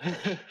always fun.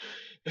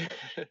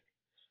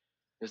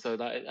 So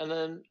that, and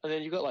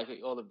then you got like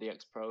all of the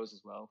ex pros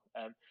as well.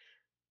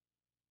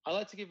 I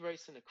like to give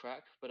racing a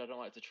crack, but I don't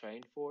like to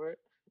train for it.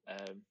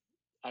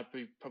 I'd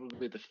be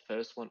probably the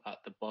first one at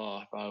the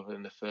bar rather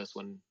than the first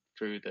one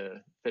through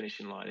the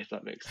finishing line, if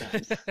that makes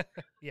sense.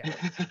 Yeah,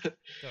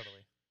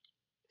 totally.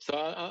 So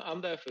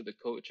I'm there for the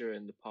culture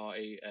and the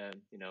party.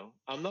 You know,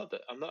 I'm not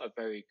a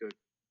very good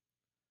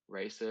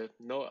racer.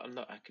 No, I'm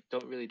not. I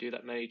don't really do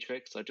that many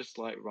tricks. I just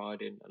like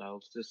riding,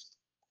 and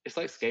it's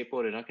like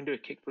skateboarding. I can do a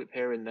kickflip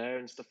here and there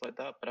and stuff like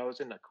that. But I was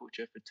in that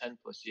culture for 10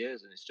 plus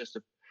years, and it's just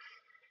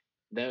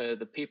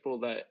the people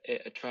that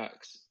it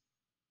attracts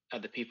are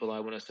the people I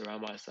want to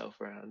surround myself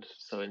around.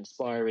 So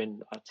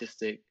inspiring,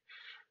 artistic,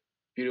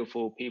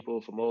 beautiful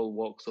people from all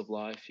walks of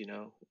life. You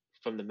know,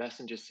 from the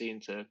messenger scene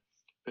to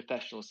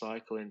professional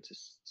cycling to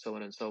so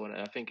on and so on.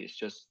 And I think it's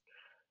just,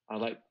 I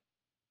like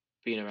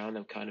being around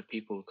them kind of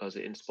people because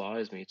it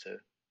inspires me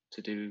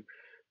to do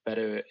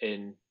better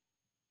in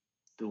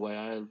the way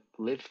I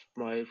live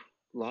my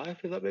life,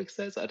 if that makes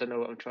sense. I don't know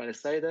what I'm trying to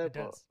say there,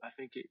 but I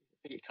think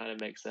it kind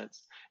of makes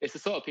sense. It's the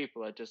sort of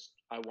people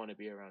I want to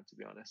be around, to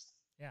be honest.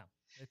 Yeah,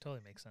 it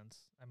totally makes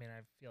sense. I mean,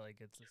 I feel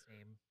like it's the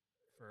same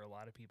for a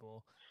lot of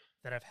people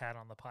that I've had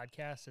on the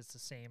podcast. It's the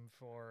same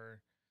for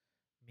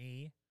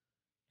me,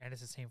 and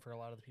it's the same for a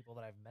lot of the people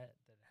that I've met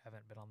that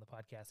haven't been on the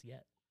podcast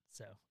yet.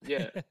 So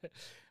yeah,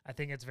 I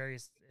think it's a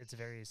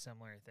very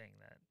similar thing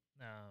that,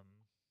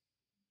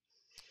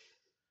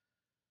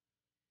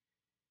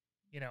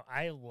 you know,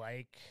 I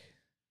like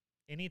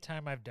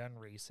anytime I've done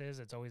races,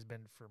 it's always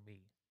been for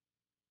me.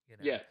 You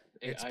know, yeah,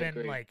 it's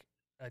been like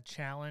a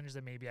challenge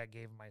that maybe I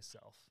gave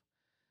myself.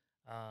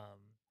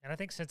 And I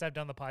think since I've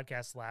done the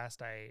podcast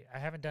last, I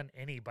haven't done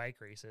any bike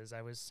races.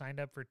 I was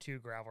signed up for 2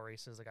 gravel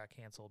races that got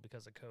canceled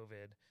because of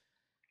COVID.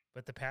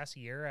 But the past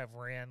year, I've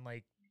ran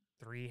like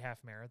 3 half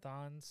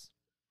marathons.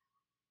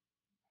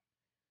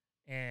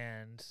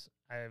 And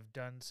I've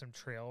done some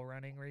trail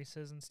running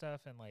races and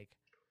stuff.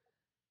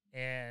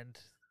 And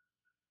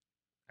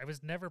I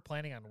was never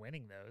planning on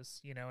winning those,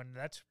 you know, and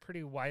that's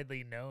pretty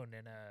widely known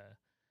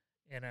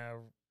in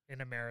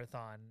a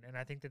marathon. And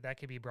I think that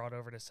could be brought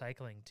over to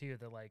cycling too,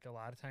 that like a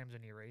lot of times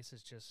when you race,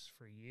 it's just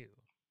for you,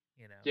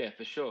 you know? Yeah,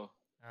 for sure.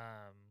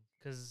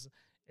 Cause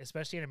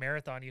especially in a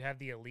marathon, you have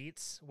the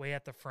elites way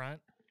at the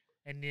front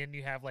and then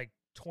you have like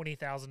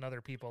 20,000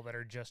 other people that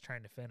are just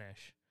trying to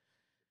finish,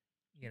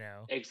 you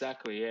know?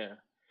 Exactly. Yeah.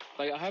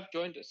 Like I have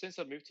joined, since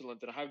I moved to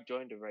London, I have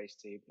joined a race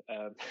team.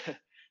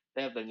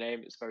 They have the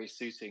name, it's very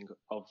suiting,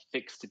 of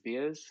Fixed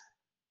Beers.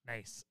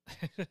 Nice.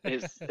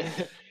 It's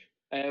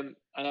and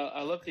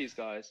I love these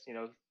guys, you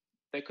know,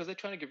 because they're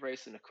trying to give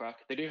racing a crack.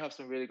 They do have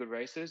some really good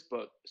races,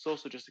 but it's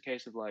also just a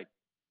case of like,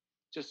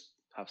 just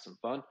have some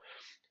fun.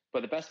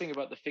 But the best thing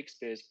about the Fixed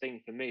Beers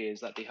thing for me is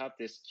that they have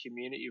this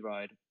community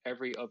ride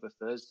every other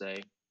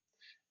Thursday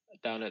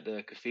down at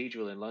the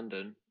Cathedral in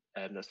London,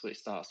 and that's where it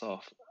starts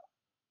off.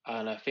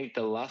 And I think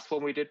the last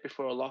one we did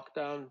before a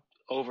lockdown,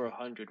 over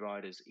 100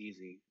 riders,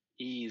 easy.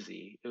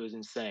 It was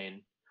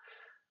insane.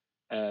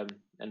 And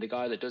the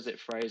guy that does it,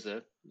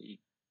 Fraser, he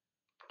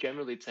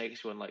generally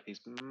takes you on like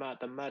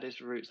the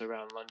maddest routes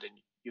around London.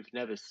 You've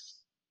never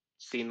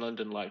seen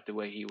London like the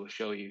way he will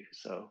show you.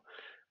 So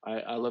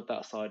I love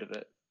that side of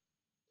it.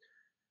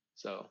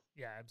 So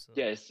Yeah, yeah,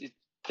 absolutely. it's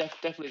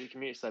definitely the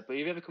community side. But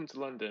if you ever come to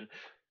London,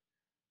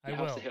 I you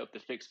have to will. hit up the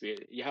fixed beer.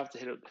 You have to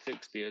hit up the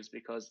fixed beers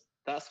because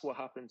that's what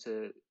happened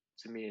to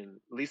me and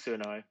Lisa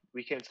and I.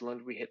 We came to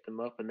London, we hit them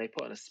up, and they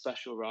put on a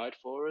special ride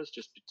for us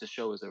just to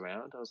show us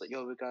around. I was like,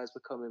 "Yo, guys,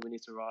 we're coming. We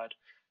need to ride."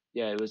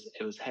 Yeah, it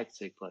was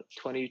hectic. Like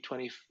 20,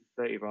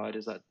 30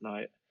 riders that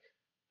night.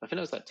 I think it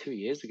was like 2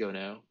 years ago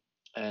now,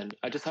 and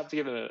I just have to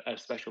give them a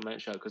special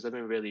mention because they've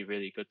been really,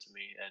 really good to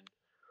me, and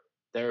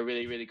they're a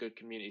really, really good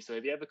community. So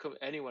if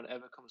anyone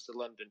ever comes to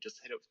London,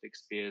 just hit up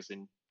Fixed Beers,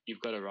 and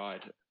you've got a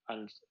ride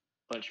and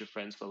a bunch of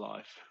friends for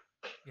life.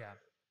 Yeah.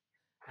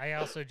 I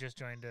also just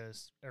joined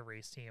a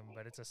race team,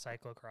 but it's a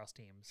cyclocross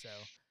team. So,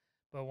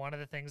 but one of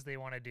the things they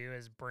want to do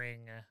is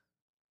bring,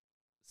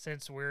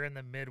 since we're in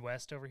the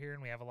Midwest over here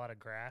and we have a lot of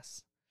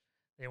grass,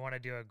 they want to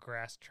do a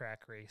grass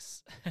track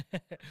race.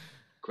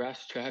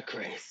 Grass track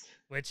race.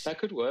 Which That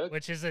could work.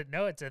 Which is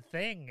it's a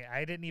thing.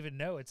 I didn't even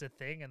know it's a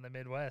thing in the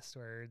Midwest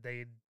where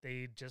they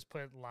just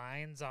put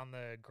lines on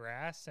the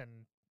grass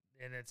and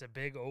it's a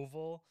big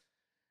oval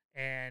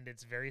and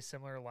it's very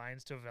similar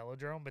lines to a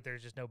velodrome, but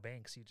there's just no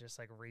banks. You just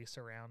like race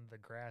around the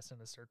grass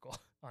in a circle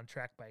on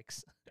track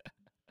bikes.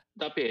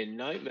 That'd be a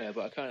nightmare,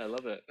 but I kind of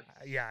love it.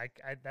 Yeah,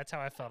 that's how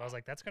I felt. I was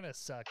like, that's gonna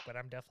suck, but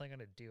I'm definitely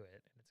gonna do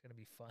it, and it's gonna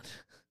be fun.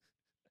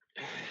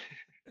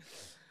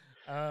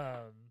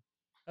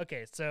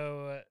 Okay,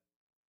 so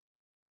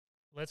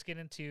let's get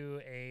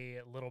into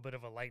a little bit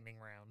of a lightning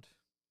round.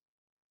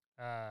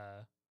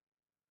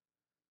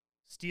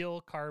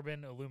 Steel,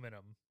 carbon,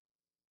 aluminum.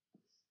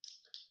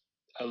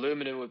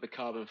 Aluminum with the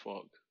carbon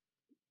fork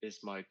is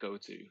my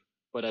go-to,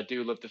 but I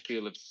do love the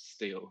feel of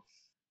steel.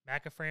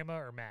 Macaframa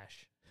or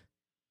mash?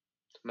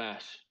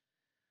 Mash.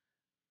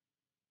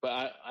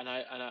 But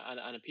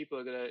people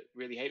are gonna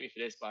really hate me for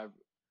this, but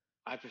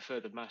I prefer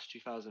the Mash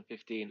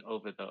 2015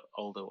 over the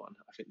older one.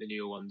 I think the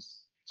newer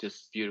one's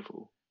just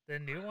beautiful. The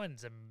new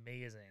one's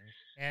amazing,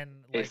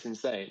 and It's like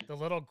insane. the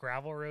little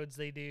gravel roads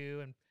they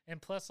do,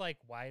 and plus like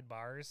wide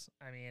bars.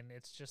 I mean,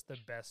 it's just the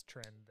best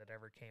trend that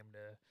ever came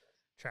to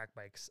track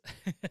bikes.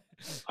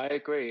 I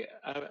agree.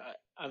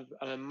 I'm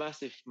a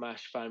massive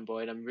Mash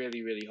fanboy, and I'm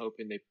really, really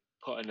hoping they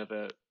put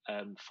another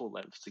full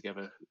length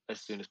together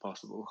as soon as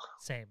possible.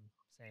 Same.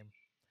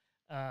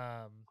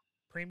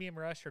 Premium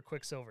Rush or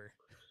Quicksilver?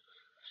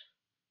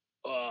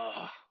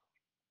 Oh,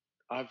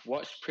 I've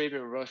watched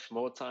Premium Rush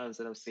more times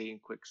than I've seen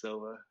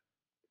Quicksilver.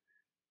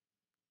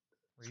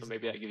 So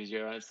maybe that gives you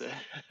your answer.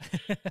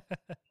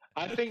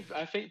 I think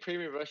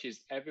Premium Rush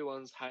is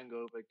everyone's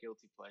hangover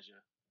guilty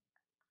pleasure.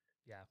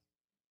 Yeah.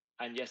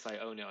 And yes, I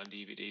own it on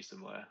DVD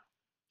somewhere.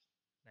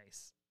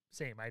 Nice.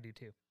 Same, I do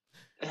too.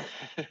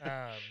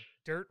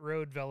 Dirt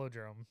road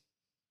velodrome.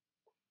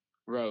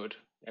 Road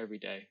every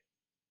day.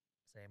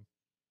 Same.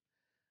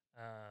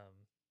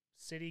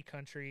 City,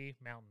 country,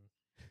 mountain.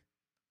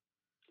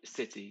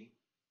 City.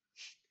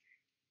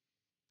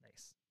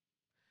 Nice.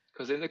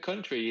 Because in the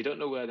country, you don't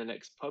know where the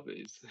next pub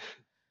is.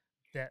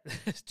 That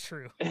is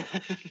true.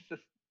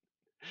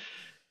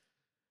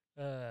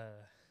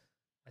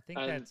 I think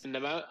that's and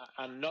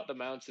not the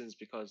mountains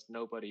because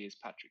nobody is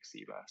Patrick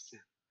Seabass.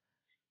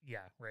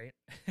 Yeah, right.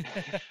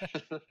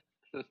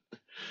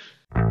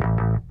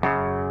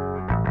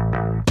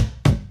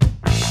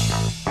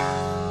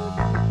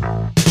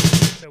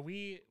 So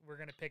we're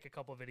gonna pick a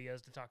couple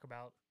videos to talk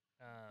about.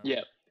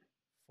 Yeah.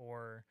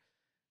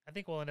 I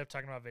think we'll end up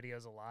talking about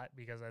videos a lot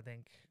because I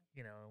think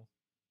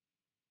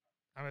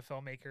I'm a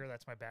filmmaker.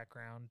 That's my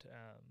background.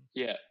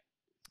 Yeah.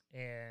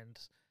 And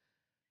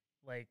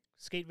like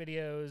skate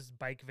videos,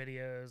 bike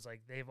videos,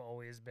 like they've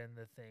always been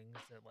the things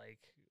that like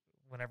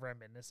whenever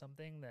I'm into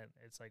something that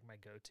it's like my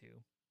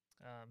go-to.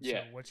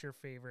 So what's your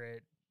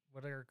favorite?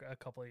 What are a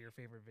couple of your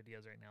favorite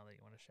videos right now that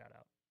you want to shout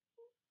out?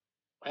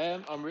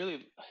 I'm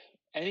really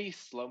any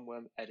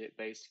Slumworm edit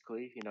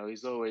basically.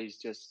 He's always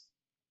just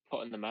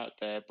putting them out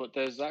there. But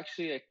there's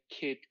actually a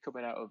kid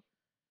coming out of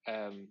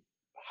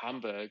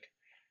Hamburg.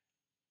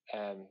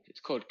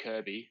 It's called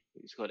Kirby.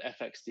 It's called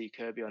FXD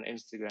Kirby on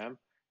Instagram.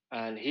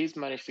 And he's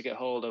managed to get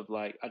hold of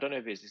I don't know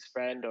if it's his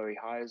friend or he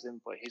hires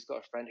him, but he's got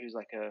a friend who's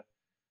like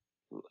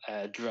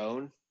a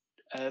drone.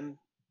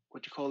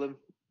 What do you call them?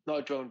 Not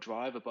a drone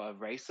driver, but a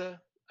racer.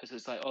 So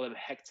it's like all them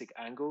hectic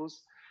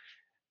angles.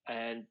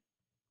 And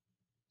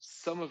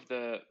some of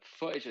the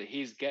footage that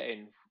he's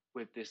getting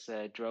with this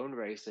drone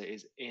racer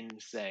is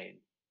insane.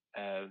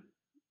 I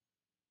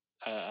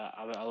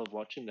love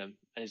watching them,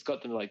 and he's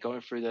got them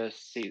going through the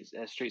streets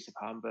of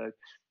Hamburg.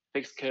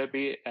 Fixed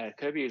Kirby.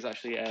 Kirby is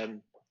actually, I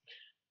think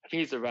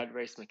he's a rad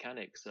race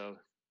mechanic, so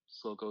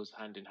it goes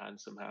hand in hand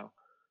somehow.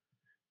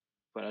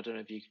 But I don't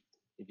know if you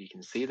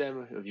can see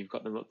them, or if you've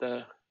got them up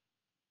there.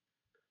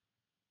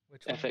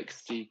 Which one?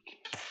 FXD.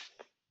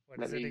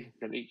 What is it?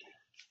 Let me.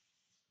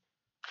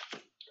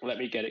 let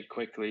me get it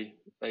quickly.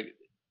 Like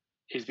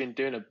he's been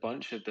doing a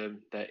bunch of them.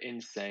 They're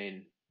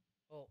insane.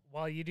 Well,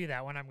 while you do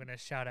that one, I'm going to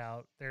shout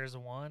out. There's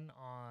one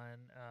on,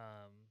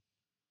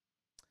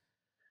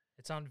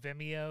 it's on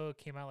Vimeo. It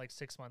came out like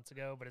 6 months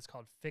ago, but it's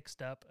called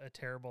 "Fixed Up: A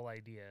Terrible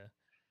Idea."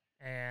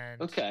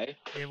 And Okay.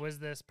 it was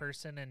this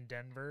person in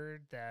Denver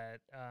that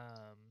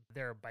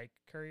they're a bike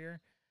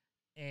courier,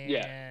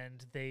 Yeah.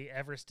 and they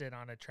Everested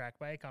on a track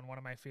bike on one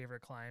of my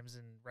favorite climbs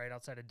and right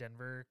outside of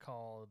Denver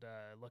called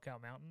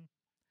Lookout Mountain.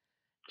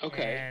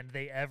 Okay. And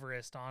they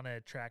Everest on a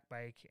track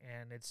bike,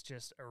 and it's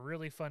just a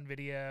really fun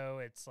video.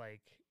 It's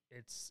like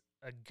it's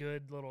a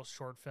good little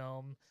short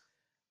film,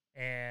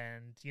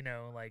 and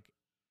like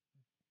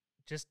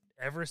just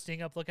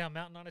Everesting up Lookout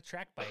Mountain on a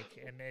track bike,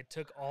 and it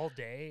took all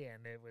day,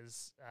 and it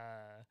was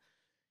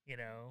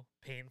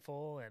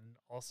painful and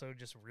also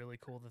just really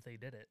cool that they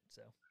did it.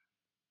 So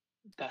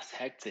That's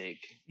hectic.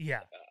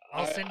 yeah,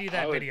 I'll send you I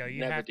that would video.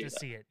 You never have do to that.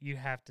 see it. You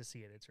have to see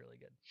it. It's really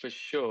good. For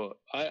sure.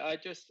 I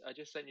just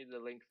sent you the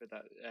link for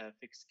that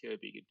fixed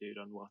Kirby dude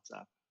on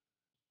WhatsApp.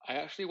 I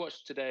actually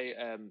watched today.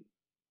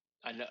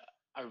 I know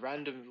a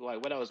random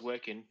like when I was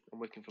working. I'm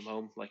working from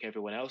home like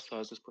everyone else, so I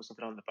was just put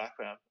something on in the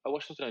background. I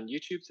watched something on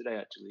YouTube today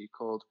actually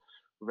called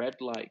Red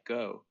Light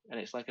Go, and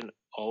it's like an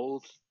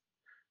old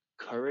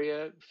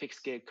courier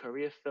fixed gear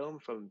courier film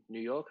from New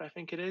York, I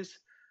think it is.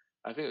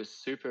 I think it was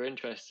super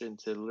interesting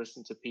to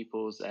listen to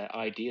people's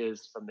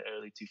ideas from the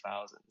early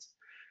 2000s.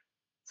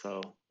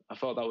 So I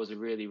thought that was a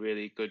really,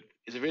 really good.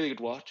 It's a really good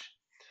watch,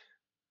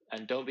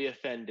 and don't be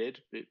offended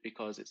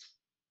because it's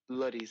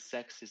bloody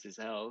sexist as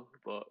hell.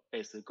 But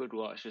it's a good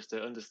watch just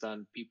to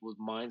understand people's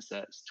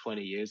mindsets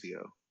 20 years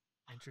ago.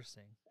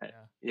 Interesting. Uh,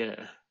 Yeah.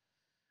 Yeah,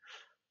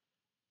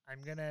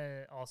 I'm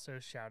gonna also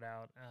shout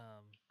out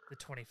the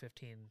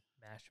 2015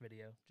 Mash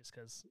video just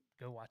because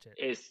go watch it,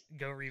 it's.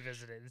 go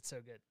revisit it. It's so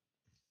good.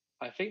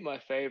 I think my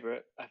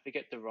favorite. I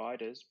forget the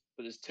riders,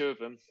 but there's two of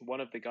them.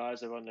 One of the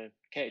guys are on the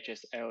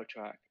KHS Aero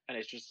track, and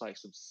it's just like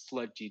some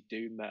sludgy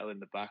doom metal in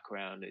the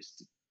background.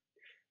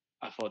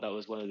 I thought that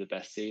was one of the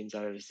best scenes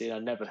I've ever seen. I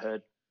never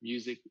heard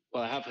music.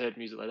 Well, I have heard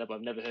music like that, but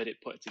I've never heard it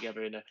put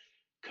together in a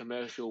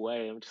commercial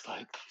way. I'm just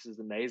like, this is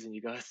amazing.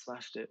 You guys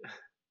smashed it.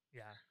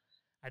 Yeah,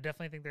 I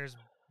definitely think there's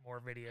more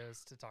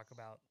videos to talk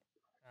about.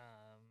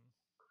 Um,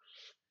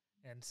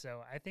 and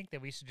so I think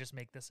that we should just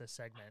make this a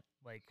segment,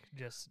 like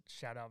just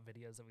shout out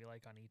videos that we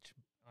like on each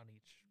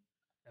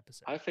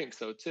episode. I think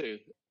so too.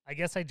 I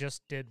guess I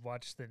just did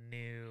watch the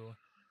new.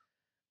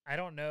 I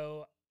don't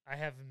know. I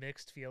have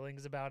mixed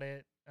feelings about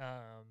it.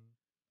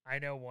 I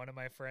know one of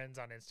my friends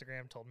on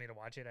Instagram told me to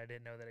watch it. I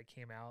didn't know that it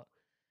came out.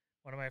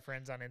 One of my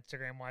friends on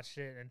Instagram watched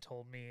it and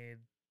told me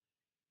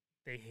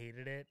they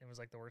hated it. It was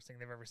like the worst thing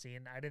they've ever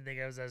seen. I didn't think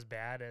it was as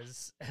bad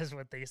as as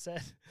what they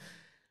said.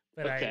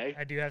 But Okay.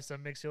 I do have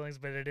some mixed feelings,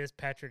 but it is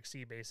Patrick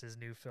Seabase's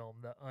new film,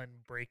 The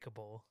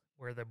Unbreakable,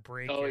 where the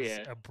break Oh is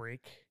yeah, a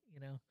break,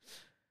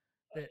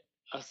 That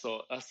I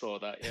saw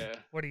that. Yeah,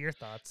 what are your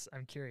thoughts?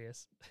 I'm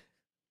curious.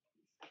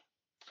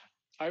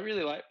 I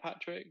really like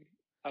Patrick.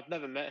 I've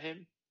never met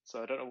him,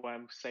 so I don't know why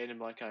I'm saying him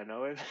like I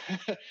know him.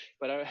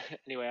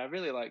 Anyway, I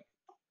really like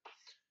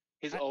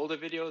his I older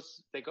videos.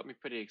 They got me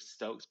pretty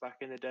stoked back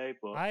in the day.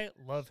 But I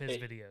love his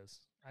it, videos.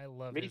 I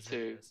love me his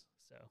too. videos.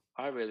 So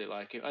I really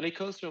like him, and he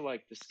comes from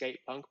like the skate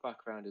punk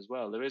background as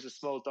well. There is a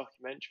small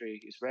documentary.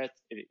 It's red.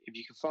 If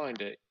you can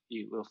find it,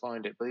 you will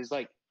find it. But he's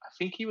like, I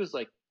think he was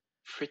like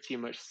pretty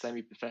much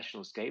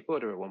semi-professional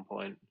skateboarder at one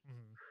point.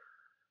 mhm.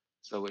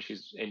 So which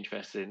is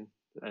interesting,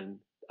 and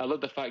I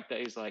love the fact that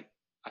he's like,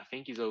 I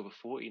think he's over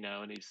 40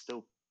 now, and he's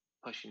still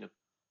pushing a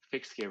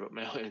fixed gear up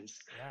mountains.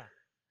 Yeah.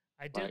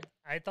 I did Like,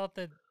 I thought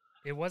that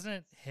it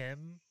wasn't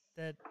him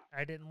that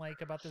I didn't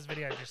like about this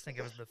video. I just think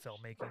it was the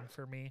filmmaking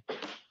for me.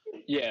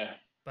 yeah,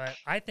 But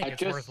I think I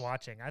it's worth just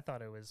watching. I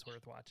thought it was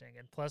worth watching,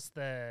 and plus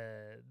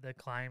the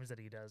climbs that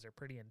he does are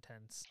pretty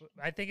intense.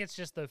 I think it's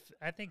just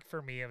I think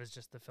for me it was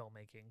just the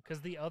filmmaking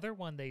because the other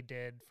one they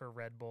did for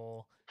Red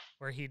Bull,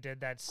 where he did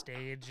that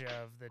stage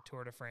of the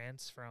Tour de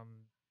France from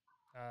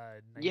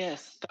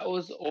yes, that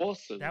was that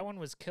awesome. one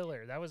was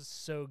killer. That was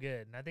so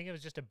good, and I think it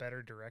was just a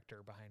better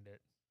director behind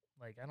it.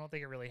 Like I don't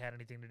think it really had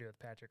anything to do with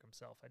Patrick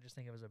himself. I just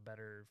think it was a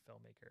better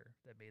filmmaker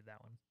that made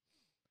that one.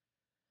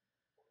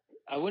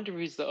 I wonder if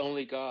he's the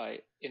only guy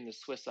in the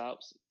Swiss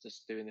Alps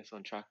just doing this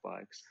on track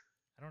bikes.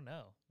 I don't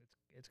know.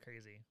 It's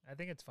crazy. I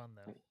think it's fun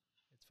though.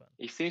 It's fun.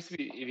 He seems to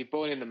be. If you're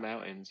born in the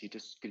mountains, you're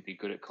just going to be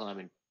good at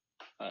climbing.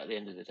 At the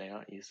end of the day,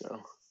 aren't you?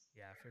 So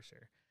Yeah, for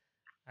sure.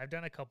 I've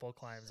done a couple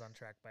climbs on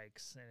track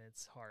bikes and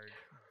it's hard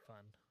and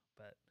fun,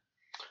 but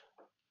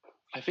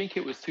I think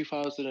it was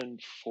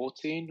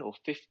 2014 or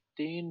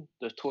 15.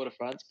 The Tour de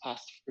France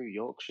passed through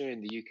Yorkshire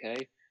in the UK.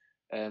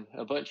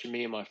 A bunch of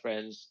me and my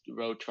friends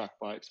rode track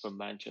bikes from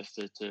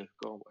Manchester to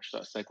go and watch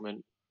that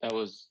segment. That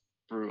was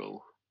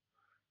brutal,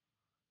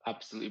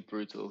 absolutely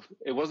brutal.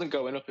 It wasn't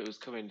going up; it was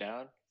coming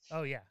down.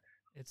 oh yeah,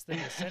 it's the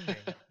descending.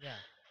 Yeah,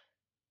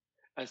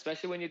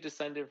 Especially when you're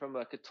descending from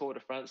like a Tour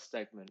de France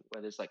segment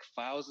where there's like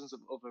thousands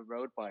of other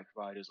road bike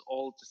riders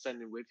all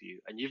descending with you,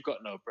 and you've got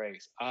no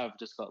brakes. I've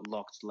just got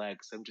locked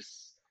legs.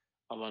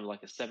 I'm on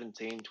like a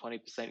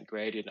 17-20%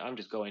 gradient. I'm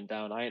just going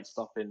down. I ain't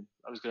stopping.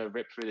 I'm just gonna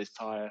rip through this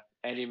tire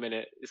any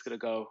minute. It's gonna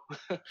go.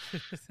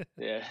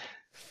 Yeah.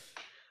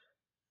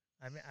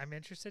 I'm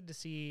interested to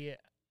see.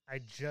 I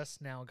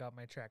just now got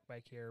my track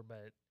bike here,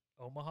 but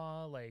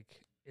Omaha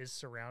like is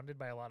surrounded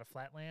by a lot of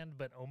flat land,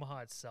 but Omaha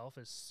itself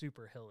is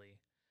super hilly.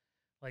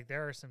 Like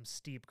there are some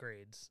steep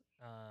grades.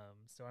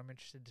 So I'm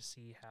interested to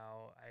see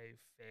how I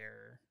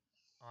fare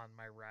on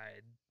my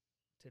ride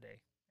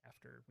today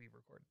after we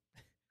record.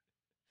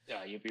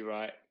 Yeah, you'll be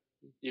right.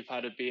 You've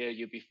had a beer,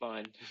 you'll be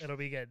fine. It'll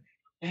be good.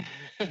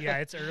 Yeah,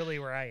 it's early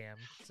where I am,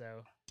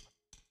 so.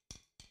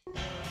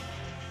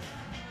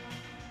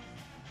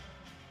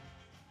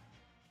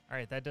 All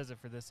right, that does it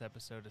for this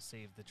episode of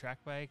Save the Track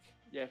Bike.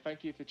 Yeah,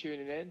 thank you for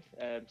tuning in.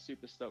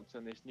 Super stoked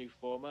on this new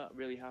format.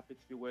 Really happy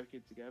to be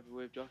working together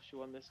with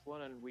Joshua on this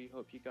one, and we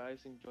hope you guys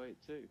enjoy it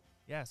too.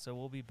 Yeah, so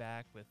we'll be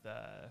back with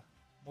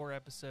more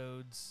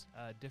episodes,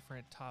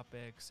 different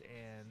topics,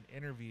 and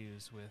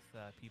interviews with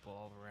people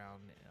all around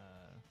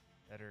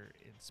that are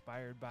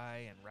inspired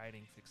by and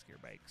riding fixed gear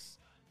bikes.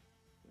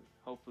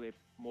 Hopefully,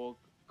 more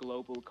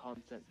global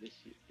content this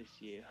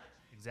year.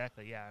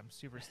 Exactly. Yeah, I'm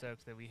super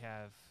stoked that we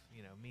have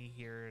me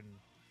here in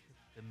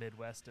the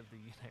Midwest of the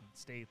United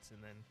States,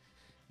 and then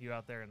you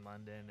out there in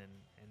London, and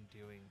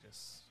doing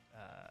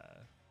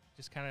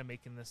just kind of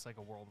making this like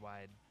a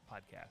worldwide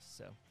podcast.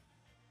 So.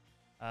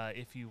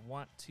 If you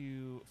want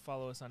to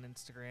follow us on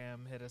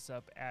Instagram, hit us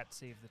up at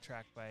Save the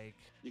Track Bike.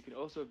 You can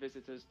also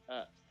visit us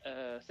at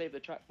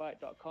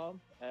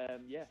savethetrackbike.com.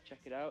 Yeah, check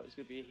it out. It's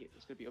gonna be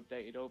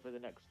updated over the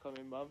next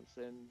coming months,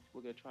 and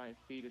we're gonna try and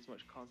feed as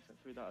much content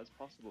through that as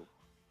possible.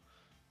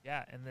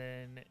 Yeah, and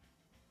then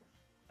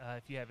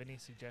if you have any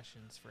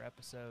suggestions for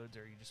episodes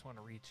or you just want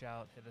to reach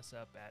out, hit us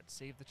up at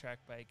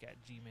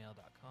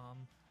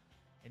savethetrackbike@gmail.com.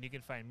 And you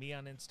can find me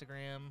on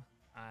Instagram.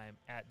 I'm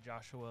at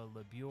Joshua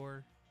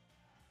LeBure.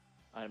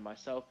 And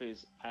myself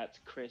is at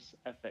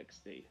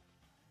ChrisFXD.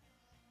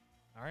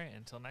 All right,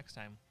 until next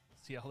time.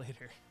 See y'all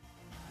later.